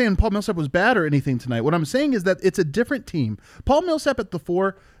not even saying Paul Millsap was bad or anything tonight. What I'm saying is that it's a different team. Paul Millsap at the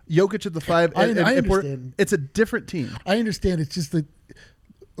 4, Jokic at the 5. I understand. It's a different team. I understand. It's just that,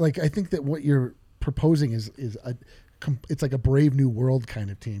 like, I think that what you're proposing is it's like a Brave New World kind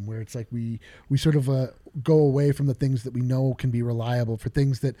of team, where it's like we sort of go away from the things that we know can be reliable for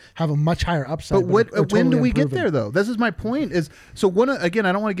things that have a much higher upside. But when do we get there, though? This is my point. Again,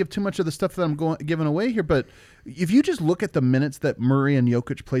 I don't want to give too much of the stuff that I'm giving away here, but if you just look at the minutes that Murray and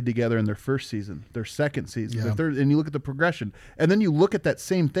Jokic played together in their first season, their second season, their third, and you look at the progression, and then you look at that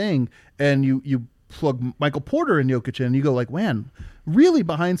same thing, and you plug Michael Porter and Jokic in, and you go like, man, really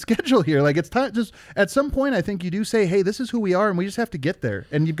behind schedule here. Like, it's time. Just at some point, I think you do say, hey, this is who we are, and we just have to get there.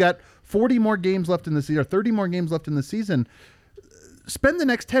 And you've got 40 more games left in the season, or 30 more games left in the season. Spend the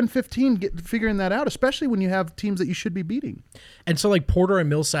next 10, 15 figuring that out, especially when you have teams that you should be beating. And so, like, Porter and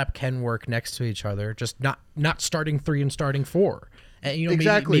Millsap can work next to each other, just not starting 3 and starting 4. And,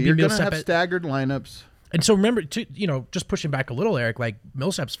 exactly. Maybe you're going Millsap to have staggered lineups. And so remember, just pushing back a little, Eric, like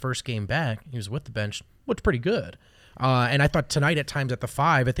Millsap's first game back, he was with the bench, looked pretty good. And I thought tonight at times at the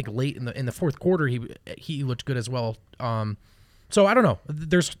 5, I think late in the fourth quarter, he looked good as well. So I don't know.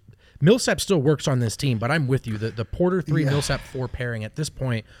 Millsap still works on this team, but I'm with you. The Porter 3, Millsap 4 pairing at this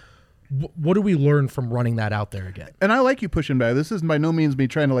point, what do we learn from running that out there again? And I like you pushing back. This is by no means me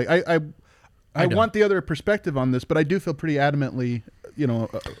trying to I want the other perspective on this, but I do feel pretty adamantly,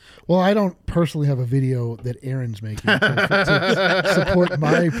 well, I don't personally have a video that Aaron's making to support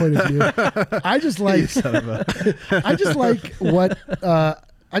my point of view. I just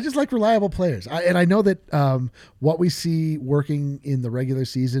like reliable players. I know that what we see working in the regular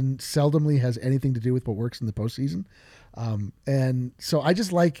season seldomly has anything to do with what works in the postseason. And so I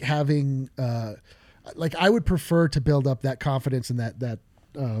just like having, I would prefer to build up that confidence and that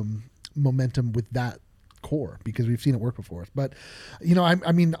momentum with that core, because we've seen it work before us. But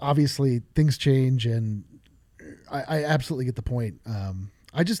I mean, obviously things change, and I absolutely get the point.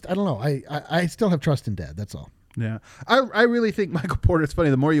 I don't know. I still have trust in Dad. That's all. Yeah, I really think Michael Porter. It's funny.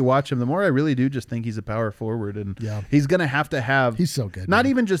 The more you watch him, the more I really do just think he's a power forward, and he's going to have. He's so good. Not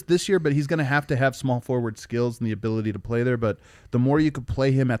even just this year, but he's going to have small forward skills and the ability to play there. But the more you could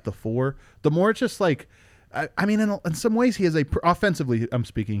play him at the 4, the more it's just like. I mean, in some ways, he is offensively. I'm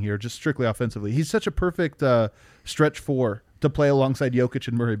speaking here, just strictly offensively. He's such a perfect stretch 4 to play alongside Jokic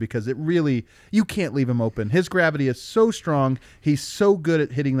and Murray, because you can't leave him open. His gravity is so strong. He's so good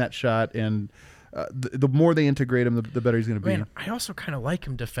at hitting that shot, and the more they integrate him, the better he's going to be. Man, I also kind of like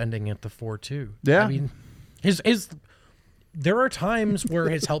him defending at the 4 too. Yeah, I mean, there are times where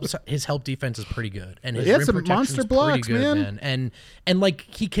his help defense is pretty good, and his He had rim some protection monster is blocks, pretty good, man. And like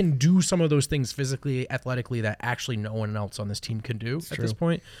he can do some of those things physically, athletically that actually no one else on this team can do at this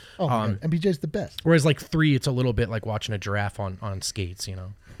point. Oh, my God. MPJ's the best. Whereas like 3, it's a little bit like watching a giraffe on skates, you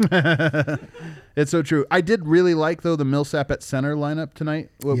know. It's so true. I did really like though the Millsap at center lineup tonight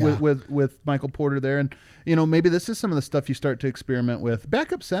with Michael Porter there, and you know maybe this is some of the stuff you start to experiment with.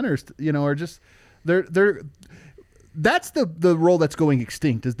 Backup centers, you know, are just they're. That's the role that's going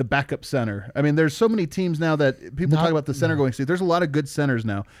extinct is the backup center. I mean, there's so many teams now that people talk about the center going extinct. There's a lot of good centers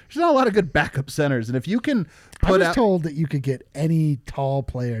now. There's not a lot of good backup centers, and if you can I was told that you could get any tall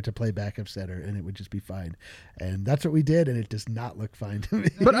player to play backup center and it would just be fine, and that's what we did, and it does not look fine to me.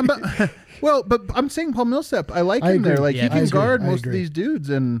 But I'm saying Paul Millsap. I like him there. Like he can guard most of these dudes,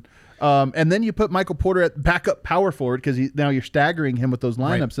 and then you put Michael Porter at backup power forward because now you're staggering him with those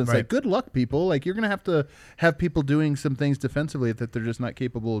lineups. And it's like, good luck, people. Like you're going to have people doing some things defensively that they're just not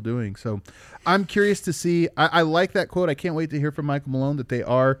capable of doing. So I'm curious to see. I like that quote. I can't wait to hear from Michael Malone that they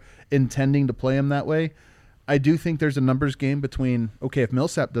are intending to play him that way. I do think there's a numbers game between, okay, if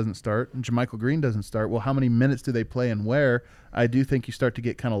Millsap doesn't start and JaMychal Green doesn't start, well, how many minutes do they play and where? I do think you start to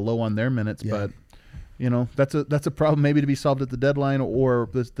get kind of low on their minutes, but you know, that's a problem maybe to be solved at the deadline or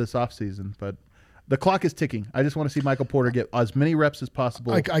this offseason. But the clock is ticking. I just want to see Michael Porter get as many reps as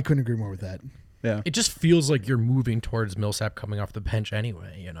possible. I couldn't agree more with that. Yeah. It just feels like you're moving towards Millsap coming off the bench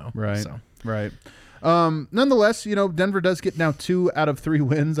anyway, you know? Right. So. Right. Nonetheless, you know, Denver does get now 2 out of 3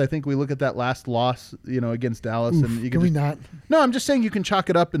 wins. I think we look at that last loss, you know, against Dallas, and you can we not? No, I'm just saying you can chalk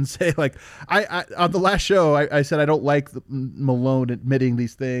it up and say like I on the last show I said I don't like Malone admitting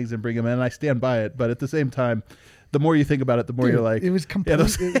these things and bring him in, and I stand by it. But at the same time, the more you think about it, the more you're like, it was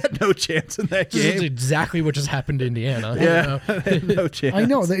completely had no chance in that This is game. exactly what just happened to Indiana. Yeah, they had no chance. I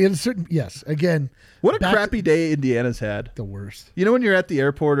know that in a certain again. What a crappy day Indiana's had. The worst. You know when you're at the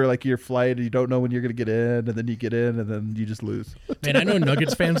airport or like your flight and you don't know when you're going to get in, and then you get in and then you just lose. Man, I know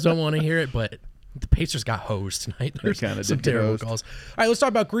Nuggets fans don't want to hear it, but the Pacers got hosed tonight. There's some terrible calls. All right, let's talk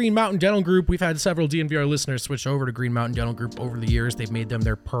about Green Mountain Dental Group. We've had several DNVR listeners switch over to Green Mountain Dental Group over the years. They've made them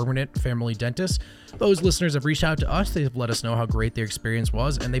their permanent family dentist. Those listeners have reached out to us. They've let us know how great their experience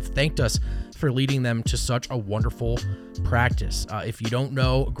was, and they've thanked us for leading them to such a wonderful practice. If you don't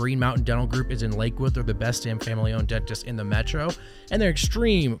know, Green Mountain Dental Group is in Lakewood. They're the best damn family-owned dentist in the metro, and they're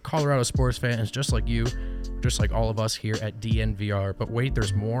extreme Colorado sports fans, just like you, just like all of us here at DNVR. But wait,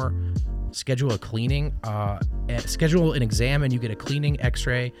 there's more. Schedule a cleaning, schedule an exam, and you get a cleaning,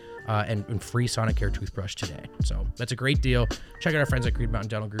 x-ray, and free Sonicare toothbrush today. So that's a great deal. Check out our friends at Green Mountain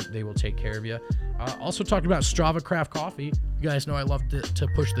Dental Group. They will take care of you. Also talking about Strava Craft Coffee. You guys know I love to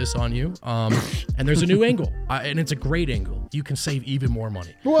push this on you. And there's a new angle, and it's a great angle. You can save even more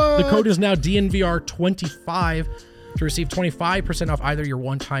money. What? The code is now DNVR25 to receive 25% off either your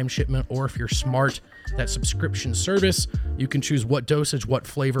one-time shipment or if you're smart, that subscription service. You can choose what dosage, what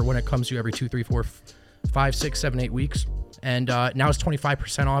flavor when it comes to you every 2, 3, 4, 5, 6, 7, 8 weeks. And now it's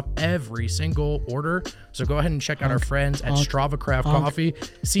 25% off every single order. So go ahead and check out our friends at Strava Craft Coffee.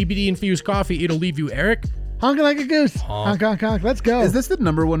 CBD infused coffee. It'll leave you, Eric, honking like a goose. Honk, honk, honk. Let's go. Is this the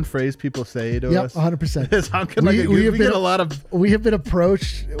number one phrase people say to us? Yep, 100%. It's honking like a goose. We get a lot of. We have been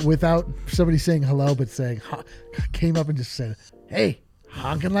approached without somebody saying hello, but saying, came up and just said, hey,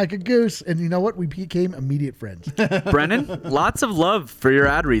 honking like a goose. And you know what? We became immediate friends. Brennan, lots of love for your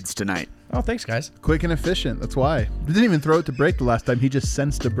ad reads tonight. Oh, thanks, guys. Quick and efficient. That's why. He didn't even throw it to break the last time. He just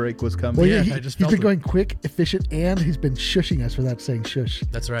sensed a break was coming. Well, Yeah, yeah, I just he's felt been it. going quick, efficient, and he's been shushing us without saying shush.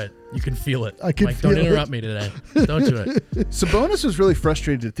 That's right. You can feel it. I can Mike, feel don't it. interrupt me today. Don't do it. Sabonis was really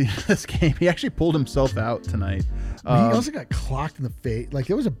frustrated at the end of this game. He actually pulled himself out tonight. He also got clocked in the face. Like,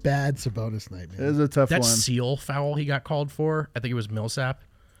 it was a bad Sabonis night, It man. was a tough That one. seal foul he got called for, I think it was Millsap,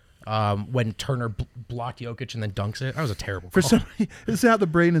 when Turner blocked Jokic and then dunks it. That was a terrible call. For somebody, this is how the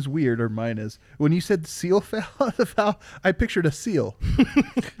brain is weird, or mine is. When you said seal foul, I pictured a seal. Yeah,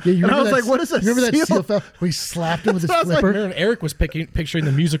 you And I remember was that- like, what is a Remember that seal? seal foul where he slapped him with his I was like, flipper? Remember, Eric was picturing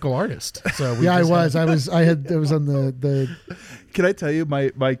the musical artist. So we Yeah, I just was. It was on the Can I tell you,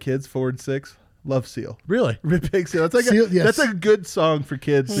 my kids, 4 and 6, love seal. Really? Big seal. That's like Seal, yes. that's a good song for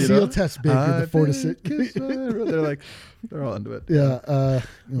kids. You seal know? test big in the 4 to 6. They're like, they're all into it. Yeah. Oh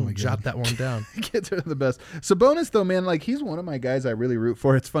my Jot god. that one down. Kids are the best. Sabonis, though, man, like he's one of my guys I really root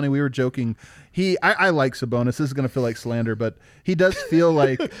for. It's funny, we were joking. I like Sabonis. This is gonna feel like slander, but he does feel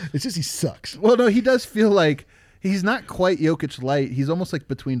like It's just he sucks. well, no, he does feel like he's not quite Jokic light. He's almost like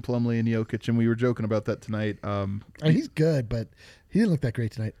between Plumlee and Jokic, and we were joking about that tonight. I mean, he's good, but he didn't look that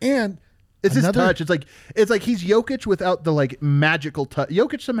great tonight. And It's his another- touch. It's like he's Jokic without the like magical touch.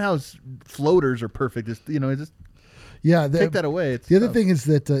 Jokic's somehow's floaters are perfect. It's, you know, it's just Yeah, take that away. It's the other tough. thing is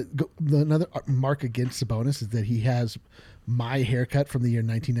that another mark against Sabonis is that he has my haircut from the year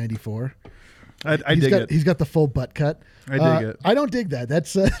 1994. I dig it. He's got the full butt cut. I dig it. I don't dig that.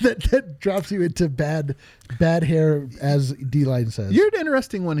 That's that drops you into bad hair, as D-Line says. You're an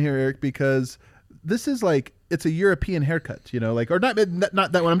interesting one here, Eric, because this is like it's a European haircut, like or not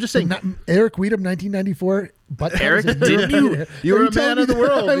that one. I'm just saying. Eric Weedham, 1994. Eric, didn't you? You were a man of the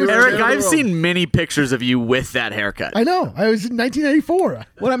world. Eric, I've seen many pictures of you with that haircut. I know. I was in 1994.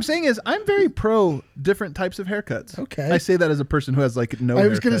 What I'm saying is, I'm very pro different types of haircuts. Okay. I say that as a person who has like no. I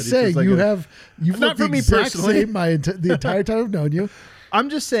was going to haircut. say It's just like you've Not looked for the me exact personally. same the entire time I've known you. I'm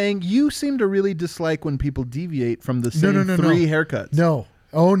just saying you seem to really dislike when people deviate from the same three haircuts. No.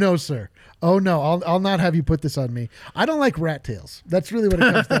 Oh no, sir. Oh no, I'll not have you put this on me. I don't like rat tails. That's really what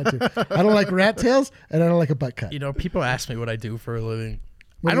it comes down to. I don't like rat tails, and I don't like a butt cut. People ask me what I do for a living.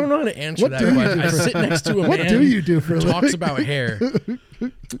 What I don't know how to answer what that do you question. do I for- sit next to a What man do you do for a who talks living? about hair.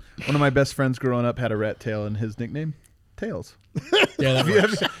 One of my best friends growing up had a rat tail, and his nickname, Tails. Yeah, that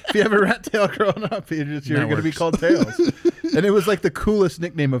works. If you have a rat tail growing up, you're going to be works. called Tails. And it was like the coolest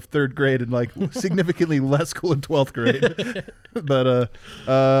nickname of third grade and like significantly less cool in 12th grade. But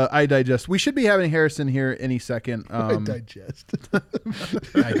I digest. We should be having Harrison here any second. I digest.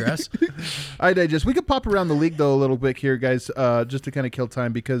 Digress. I digest. We could pop around the league, though, a little bit here, guys, just to kind of kill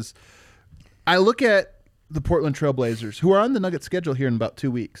time, because I look at the Portland Trailblazers, who are on the Nuggets schedule here in about 2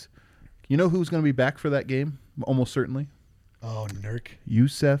 weeks. You know who's going to be back for that game? Almost certainly. Oh, Nurk.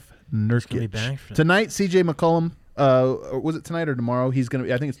 Yusef Nurkic. gonna be back for that. Tonight, CJ McCollum. Was it tonight or tomorrow? He's going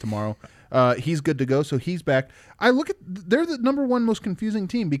to. I think it's tomorrow. He's good to go, so he's back. I look at they're the number one most confusing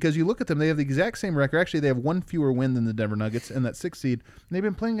team because you look at them. They have the exact same record. Actually, they have one fewer win than the Denver Nuggets and that 6th seed. And they've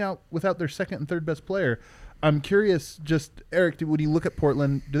been playing out without their second and third best player. I'm curious, just Eric, when you look at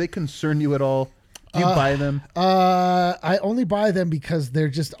Portland, do they concern you at all? Do you buy them? I only buy them because they're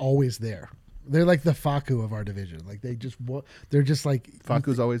just always there. They're like the Facu of our division. Like they're just like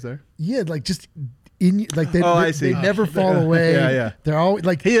Facu's always there. yeah, like just in like they I see. they never fall away. Yeah. They're always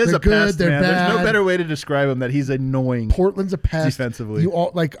like He is they're a good. pest, They're man. bad. There's no better way to describe him that he's annoying. Portland's a pest defensively. You all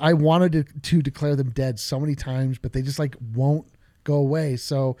like I wanted to declare them dead so many times, but they just like won't go away.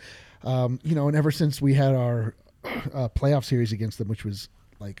 So, and ever since we had our playoff series against them, which was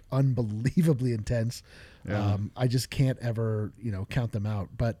like unbelievably intense, I just can't ever count them out.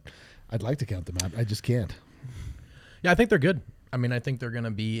 But I'd like to count them out. I just can't. Yeah, I think they're good. I mean, I think they're going to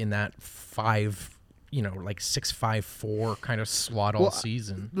be in that 6-5-4 kind of slot all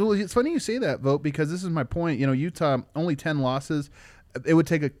season. Well, it's funny you say that, Vote, because this is my point. Utah, only 10 losses. It would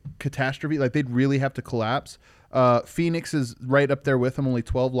take a catastrophe. Like, they'd really have to collapse. Phoenix is right up there with them, only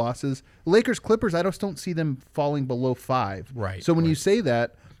 12 losses. Lakers, Clippers, I just don't see them falling below 5. Right. So when you say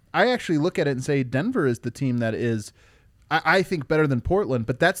that, I actually look at it and say Denver is the team that is, I think, better than Portland,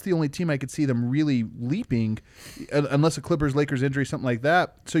 but that's the only team I could see them really leaping, unless a Clippers, Lakers injury, something like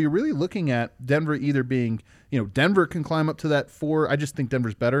that. So you're really looking at Denver either being, Denver can climb up to that 4. I just think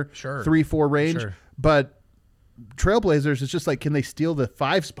Denver's better. Sure. 3-4 range. Sure. But Trailblazers, it's just like, can they steal the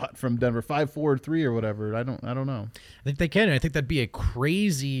 5 spot from Denver, 5-4-3 or whatever? I don't know. I think they can. I think that'd be a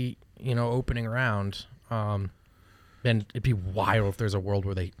crazy, opening round. And it'd be wild if there's a world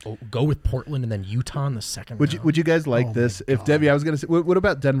where they go with Portland and then Utah in the second round. Would you guys like Oh this? my If God. Debbie, I was going to say, what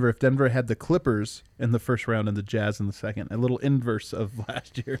about Denver? If Denver had the Clippers in the first round and the Jazz in the second, a little inverse of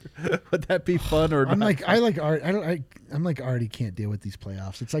last year, would that be fun or I'm not? like I'm like already can't deal with these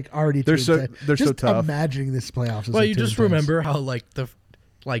playoffs. It's like already They're too so- intense. they're so Just tough. Imagining this playoffs. Is Well, like you too just intense. remember how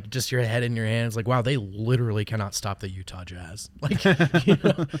just your head in your hands, like, wow, they literally cannot stop the Utah Jazz. Like, you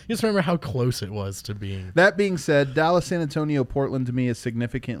just remember how close it was to being. That being said, Dallas, San Antonio, Portland to me is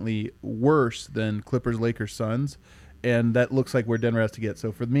significantly worse than Clippers, Lakers, Suns, and that looks like where Denver has to get.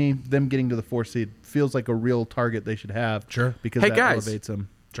 So for me, them getting to the 4th seed feels like a real target they should have. Sure. Because Hey, that guys. elevates them.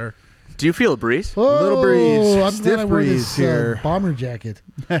 Sure. Do you feel a breeze? Little breeze. I'm Stiff glad I wore breeze this, here. bomber jacket.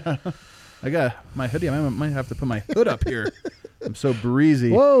 I got my hoodie. I might have to put my hood up here. I'm so breezy.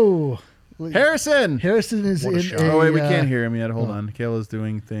 Whoa, Harrison. Harrison is What a in. shot. Oh, wait, we can't hear him yet. Hold on. Kayla's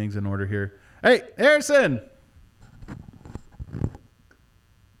doing things in order here. Hey, Harrison.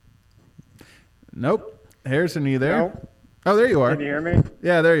 Nope. Harrison, are you there? No. Oh, there you are. Can you hear me?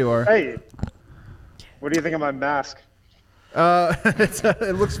 Yeah, there you are. Hey, what do you think of my mask?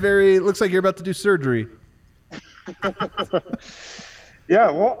 It looks like you're about to do surgery. Yeah,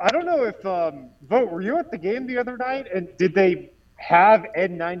 well, I don't know if Vote, were you at the game the other night, and did they have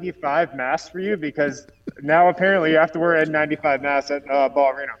N95 masks for you? Because now apparently you have to wear N95 masks at Ball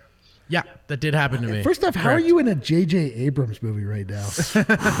Arena. Yeah, that did happen to me. First off, how are you in a J.J. Abrams movie right now?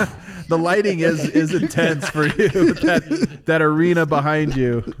 The lighting is intense for you. That arena behind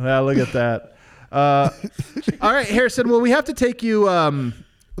you. Look at that. All right, Harrison. Well, we have to take you.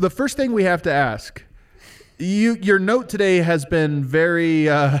 The first thing we have to ask. Your note today has been very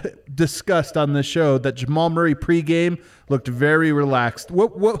discussed on the show that Jamal Murray pregame looked very relaxed.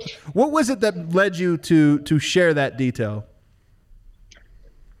 What was it that led you to share that detail?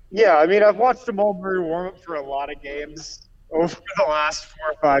 Yeah, I mean, I've watched Jamal Murray warm up for a lot of games over the last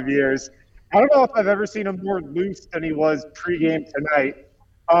 4 or 5 years. I don't know if I've ever seen him more loose than he was pregame tonight.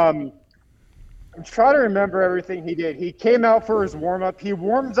 I'm trying to remember everything he did. He came out for his warm-up. He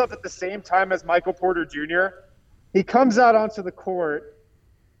warms up at the same time as Michael Porter Jr. He comes out onto the court.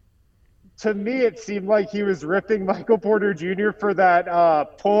 To me, it seemed like he was ripping Michael Porter Jr. for that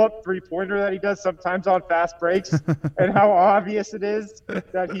pull-up three-pointer that he does sometimes on fast breaks and how obvious it is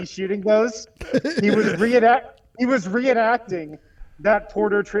that he's shooting those. He was reenacting that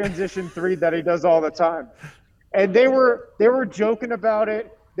Porter transition three that he does all the time. And they were joking about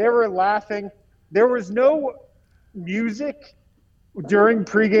it. They were laughing. There was no music during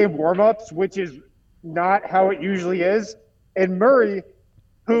pregame warmups, which is not how it usually is. And Murray,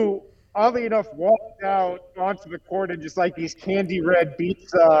 who oddly enough walked out onto the court in just like these candy red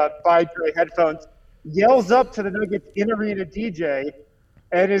Beats by Dre headphones, yells up to the Nuggets in-arena DJ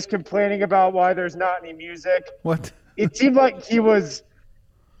and is complaining about why there's not any music. What? It seemed like he was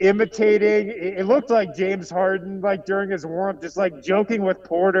imitating. It looked like James Harden, like during his warm-up, just like joking with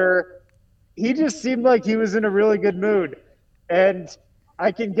Porter. He just seemed like he was in a really good mood. And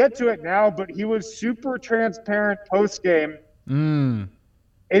I can get to it now, but he was super transparent post-game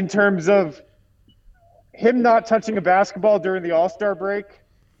in terms of him not touching a basketball during the All-Star break,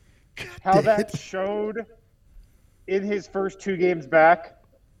 how that showed in his first 2 games back.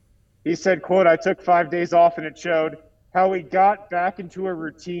 He said, quote, "I took 5 days off and it showed." How he got back into a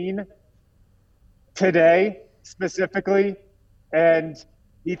routine today specifically, and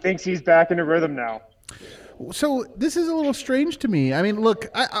he thinks he's back in a rhythm now. So this is a little strange to me. I mean, look,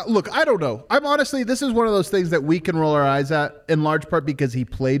 I don't know. I'm honestly, this is one of those things that we can roll our eyes at in large part because he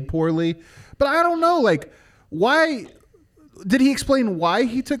played poorly. But I don't know, like, why did he explain why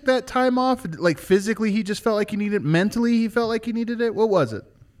he took that time off? Like physically, he just felt like he needed it. Mentally, he felt like he needed it. What was it?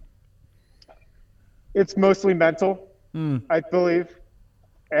 It's mostly mental, I believe.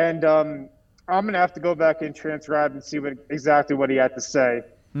 And I'm going to have to go back and transcribe and see exactly what he had to say.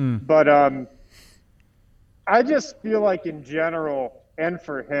 But I just feel like in general, and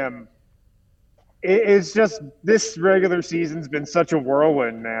for him, it's just this regular season's been such a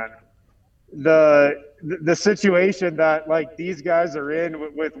whirlwind, man. The situation that like these guys are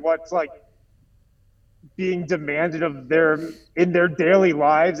in with what's like being demanded of in their daily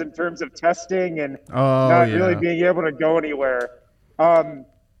lives in terms of testing and really being able to go anywhere.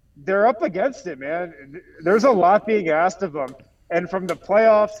 They're up against it, man. There's a lot being asked of them. And from the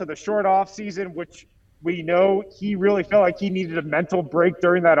playoffs to the short off season, which we know he really felt like he needed a mental break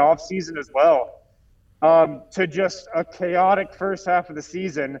during that off season as well, to just a chaotic first half of the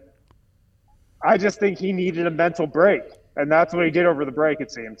season. I just think he needed a mental break, and that's what he did over the break,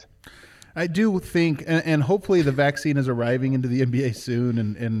 it seemed. I do think, and hopefully the vaccine is arriving into the NBA soon,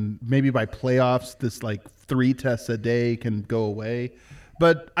 and maybe by playoffs, this like 3 tests a day can go away.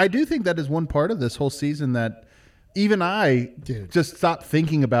 But I do think that is one part of this whole season that even I just stopped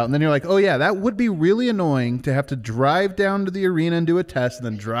thinking about. And then you're like, oh, yeah, that would be really annoying to have to drive down to the arena and do a test, and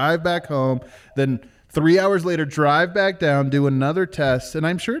then drive back home, then 3 hours later drive back down, do another test. And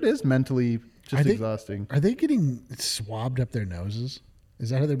I'm sure it is mentally just exhausting. Are they getting swabbed up their noses? Is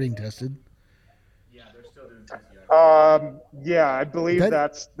that how they're being tested? Yeah, they're still doing PCR. Yeah, I believe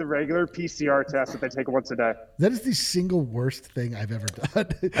that's the regular PCR test that they take once a day. That is the single worst thing I've ever done.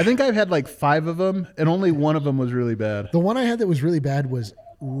 I think I've had like 5 of them, and only one of them was really bad. The one I had that was really bad was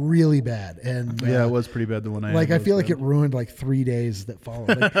really bad, and yeah, it was pretty bad. The one I had I feel like it ruined like 3 days that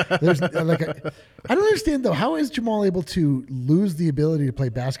followed. Like, I don't understand though. How is Jamal able to lose the ability to play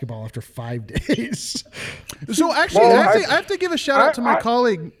basketball after 5 days? So actually, I have to give a shout out to my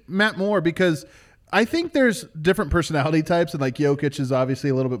colleague Matt Moore, because I think there's different personality types, and like Jokic is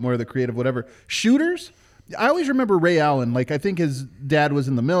obviously a little bit more of the creative, whatever. Shooters. I always remember Ray Allen. Like, I think his dad was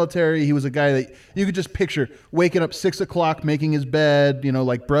in the military. He was a guy that you could just picture waking up 6 o'clock, making his bed,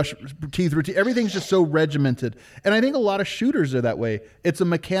 like brush teeth routine. Everything's just so regimented. And I think a lot of shooters are that way. It's a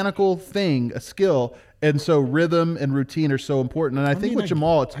mechanical thing, a skill. And so rhythm and routine are so important. And I think with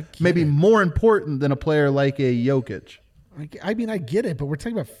Jamal, it's maybe more important than a player like a Jokic. I mean, I get it, but we're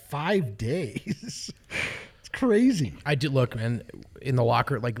talking about 5 days. It's crazy. I did look, man, in the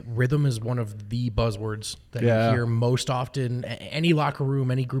locker, like rhythm is one of the buzzwords that you hear most often. Any locker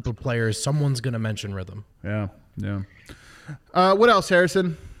room, any group of players, someone's going to mention rhythm. Yeah. What else,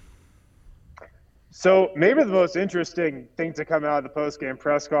 Harrison? So maybe the most interesting thing to come out of the post-game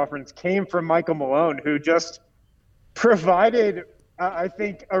press conference came from Michael Malone, who just provided, I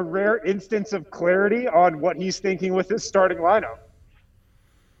think, a rare instance of clarity on what he's thinking with his starting lineup.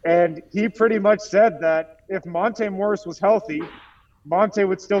 And he pretty much said that if Monte Morris was healthy, Monte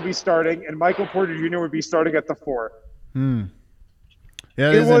would still be starting, and Michael Porter Jr. would be starting at the 4.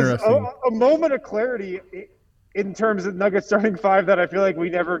 Yeah, it was interesting. A moment of clarity in terms of Nuggets starting 5 that I feel like we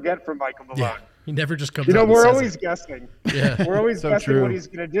never get from Michael Malone. Yeah, he never just comes. We're always guessing. Yeah, we're always So guessing true. what he's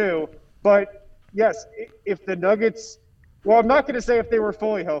going to do. But yes, if the Nuggets, well, I'm not going to say if they were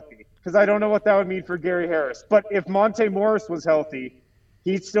fully healthy because I don't know what that would mean for Gary Harris. But if Monte Morris was healthy,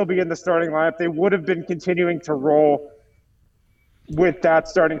 he'd still be in the starting lineup. They would have been continuing to roll with that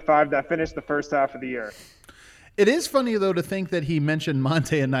starting 5 that finished the first half of the year. It is funny, though, to think that he mentioned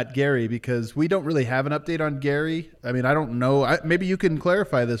Monte and not Gary because we don't really have an update on Gary. I mean, I don't know. Maybe you can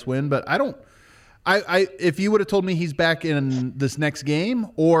clarify this, Win, but I don't. If you would have told me he's back in this next game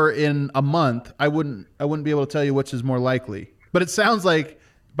or in a month, I wouldn't be able to tell you which is more likely. But it sounds like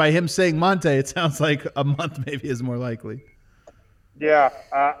by him saying Monte, it sounds like a month maybe is more likely. Yeah,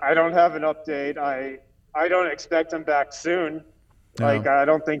 I don't have an update. I don't expect him back soon. No. Like I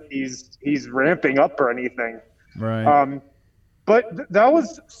don't think he's ramping up or anything. Right. But that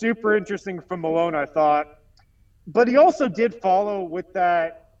was super interesting from Malone, I thought. But he also did follow with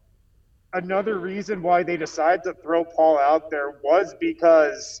that. Another reason why they decided to throw Paul out there was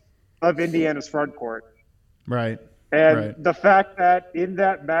because of Indiana's front court. Right. And the fact that in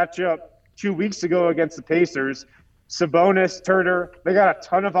that matchup 2 weeks ago against the Pacers, Sabonis, Turner, they got a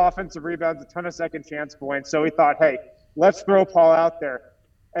ton of offensive rebounds, a ton of second chance points. So he thought, hey, let's throw Paul out there.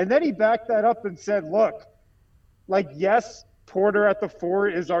 And then he backed that up and said, look, like, yes, Porter at the 4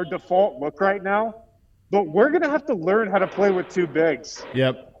 is our default look right now, but we're going to have to learn how to play with 2 bigs.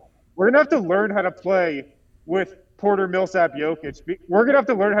 Yep. We're going to have to learn how to play with Porter, Millsap, Jokic. We're going to have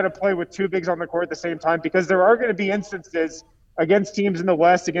to learn how to play with 2 bigs on the court at the same time because there are going to be instances against teams in the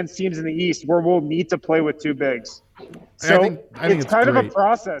West, against teams in the East, where we'll need to play with 2 bigs. So I think it's kind great. of a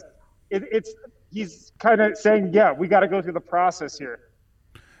process. He's kind of saying, yeah, we got to go through the process here.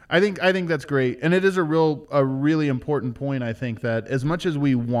 I think that's great, and it is a really important point. I think that as much as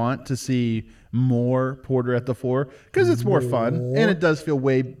we want to see more Porter at the 4, because it's more fun and it does feel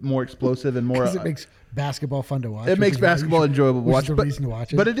way more explosive and more. Because it makes basketball fun to watch. It makes basketball enjoyable to watch. The reason to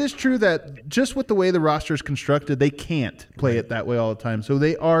watch it. But it is true that just with the way the roster is constructed, they can't play it that way all the time. So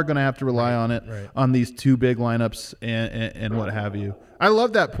they are going to have to rely on it on these 2 big lineups and what have you. I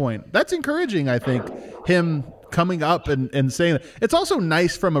love that point. That's encouraging. I think him coming up and saying that. It's also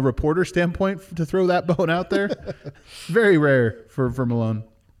nice from a reporter standpoint to throw that bone out there. Very rare for Malone.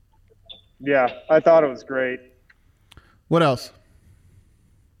 Yeah, I thought it was great. What else?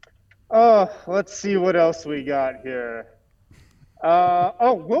 Let's see what else we got here.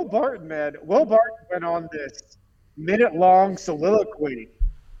 Will Barton, man. Will Barton went on this minute-long soliloquy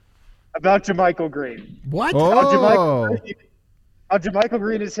about JaMychal Green. What? Oh. How JaMychal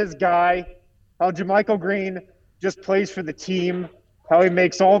Green is his guy. How JaMychal Green just plays for the team. How he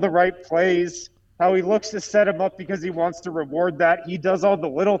makes all the right plays. How he looks to set him up because he wants to reward that. He does all the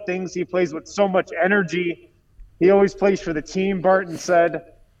little things. He plays with so much energy. He always plays for the team, Barton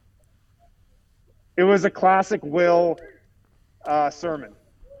said. It was a classic Will sermon.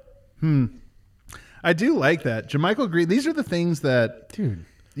 I do like that. JaMychal Green, these are the things that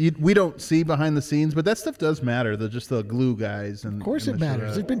we don't see behind the scenes, but that stuff does matter. They're just the glue guys. And, of course it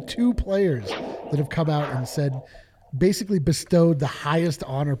matters. There's been 2 players that have come out and said, basically bestowed the highest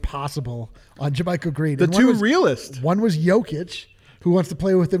honor possible on JaMychal Green. The 2 realists. One was Jokic, who wants to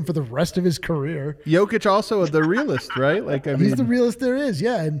play with him for the rest of his career. Jokic also the realist, right? Like he's the realest there is,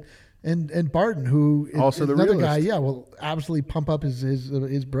 yeah. And Barton, who is also the another realist. guy, yeah, will absolutely pump up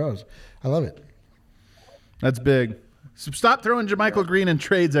his bros. I love it. That's big. So stop throwing JaMychal Green in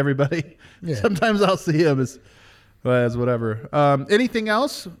trades, everybody. Yeah. Sometimes I'll see him as whatever. Anything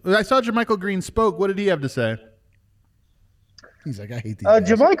else? I saw JaMychal Green spoke. What did he have to say? He's like, I hate these guys.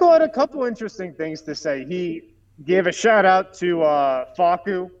 JaMychal had a couple interesting things to say. He gave a shout out to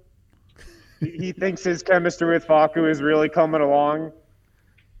Facu. He thinks his chemistry with Facu is really coming along.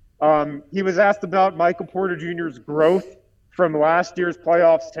 He was asked about Michael Porter Jr.'s growth from last year's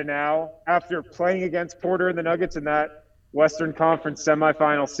playoffs to now after playing against Porter and the Nuggets in that Western Conference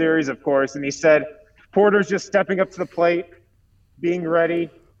semifinal series, of course. And he said, Porter's just stepping up to the plate, being ready.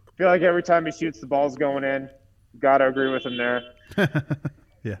 I feel like every time he shoots, the ball's going in. Got to agree with him there.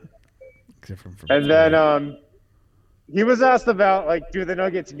 Yeah. And then he was asked about, like, do the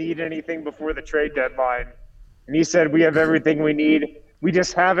Nuggets need anything before the trade deadline? And he said, we have everything we need. We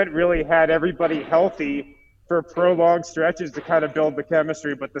just haven't really had everybody healthy for prolonged stretches to kind of build the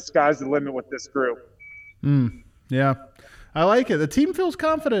chemistry, but the sky's the limit with this group. Yeah. I like it. The team feels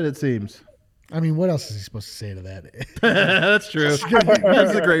confident, it seems. I mean, what else is he supposed to say to that? That's true.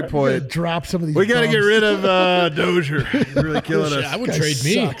 That's a great point. Drop some of these. We got to get rid of Dozier. He's really killing us. I would Guy trade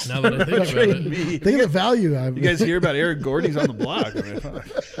sucks. me now that I think about it. Think of the value. You guys hear about Eric Gordon? He's on the block. I mean,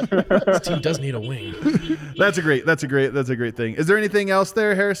 This team does need a wing. that's a great thing. Is there anything else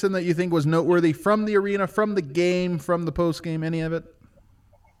there, Harrison, that you think was noteworthy from the arena, from the game, from the post game? Any of it?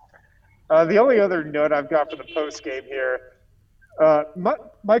 The only other note I've got for the post game here.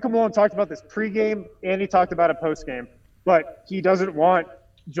 Michael Malone talked about this pregame and he talked about it postgame, but he doesn't want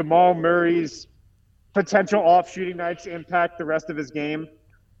Jamal Murray's potential off shooting nights to impact the rest of his game.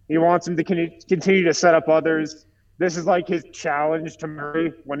 He wants him to continue to set up others. This is like his challenge to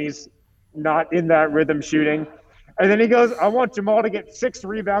Murray when he's not in that rhythm shooting. And then he goes, I want Jamal to get 6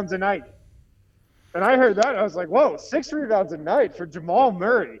 rebounds a night. And I heard that. I was like, whoa, 6 rebounds a night for Jamal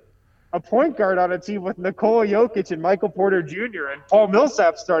Murray. A point guard on a team with Nikola Jokic and Michael Porter Jr. and Paul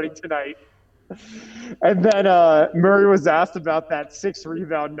Millsap starting tonight. And then Murray was asked about that 6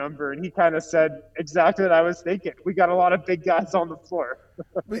 rebound number, and he kind of said exactly what I was thinking. We got a lot of big guys on the floor.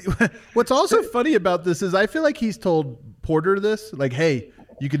 What's also funny about this is I feel like he's told Porter this, like, hey,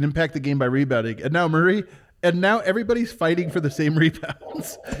 you can impact the game by rebounding. And now Murray, and now everybody's fighting for the same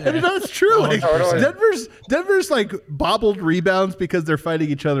rebounds. And you know, it's true. Like, Denver's like bobbled rebounds because they're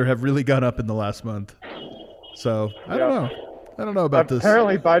fighting each other have really gone up in the last month. So I don't know about this.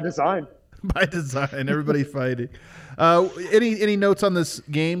 Apparently by design. By design, everybody's fighting. Any notes on this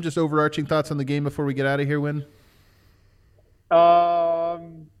game? Just overarching thoughts on the game before we get out of here, Win?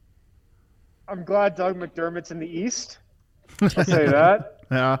 I'm glad Doug McDermott's in the East. I'll say that.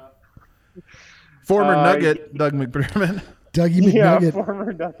 Yeah. Former Nugget, Doug McDermott. Dougie McNugget. Yeah,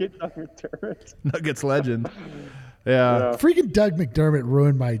 former Nugget, Doug McDermott. Nuggets legend. Yeah. Freaking Doug McDermott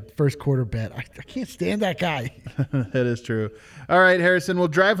ruined my first quarter bet. I can't stand that guy. That is true. All right, Harrison, we'll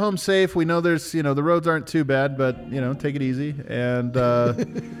drive home safe. We know there's, the roads aren't too bad, but, take it easy. And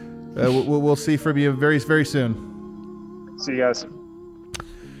we'll see from you very, very soon. See you guys.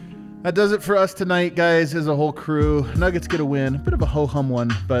 That does it for us tonight, guys, as a whole crew. Nuggets get a win. A bit of a ho-hum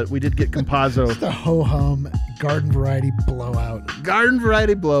one, but we did get Campazzo. Just a ho-hum garden variety blowout. Garden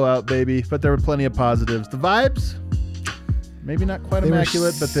variety blowout, baby. But there were plenty of positives. The vibes, maybe not quite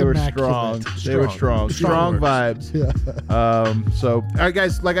immaculate, but they were strong. They were strong. Strong vibes. Yeah. So, all right,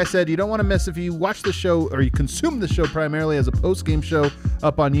 guys, like I said, you don't want to miss if you watch the show or you consume the show primarily as a post-game show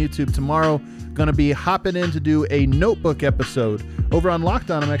up on YouTube tomorrow. Going to be hopping in to do a notebook episode. Over on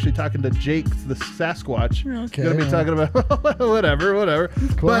Lockdown, I'm actually talking to Jake the Sasquatch. Okay. Going to be talking about whatever.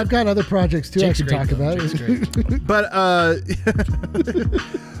 Cool. But I've got other projects too Jake's I can talk about. But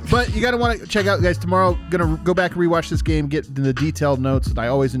but you got to want to check out, guys. Tomorrow, going to go back and rewatch this game, get the detailed notes. And I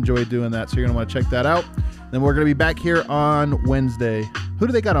always enjoy doing that, so you're going to want to check that out. Then we're going to be back here on Wednesday. Who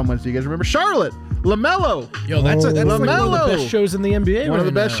do they got on Wednesday? You guys remember? Charlotte. LaMelo. Yo, that's like one LaMelo. of the best shows in the NBA. One of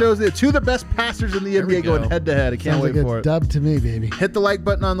the best shows. Two of the best passers in the NBA going head to head. I can't wait for it. Dub to me, baby. Hit the like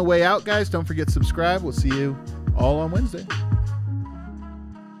button on the way out, guys. Don't forget to subscribe. We'll see you all on Wednesday.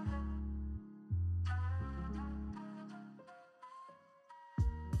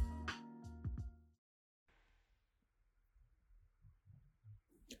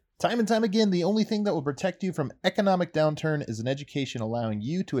 Time and time again, the only thing that will protect you from economic downturn is an education allowing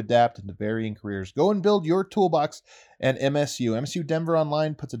you to adapt into varying careers. Go and build your toolbox at MSU. MSU Denver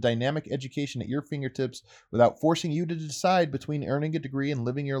Online puts a dynamic education at your fingertips without forcing you to decide between earning a degree and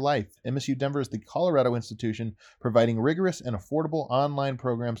living your life. MSU Denver is the Colorado institution providing rigorous and affordable online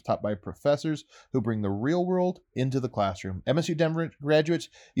programs taught by professors who bring the real world into the classroom. MSU Denver graduates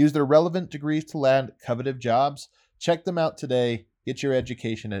use their relevant degrees to land coveted jobs. Check them out today. Get your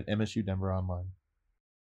education at MSU Denver Online.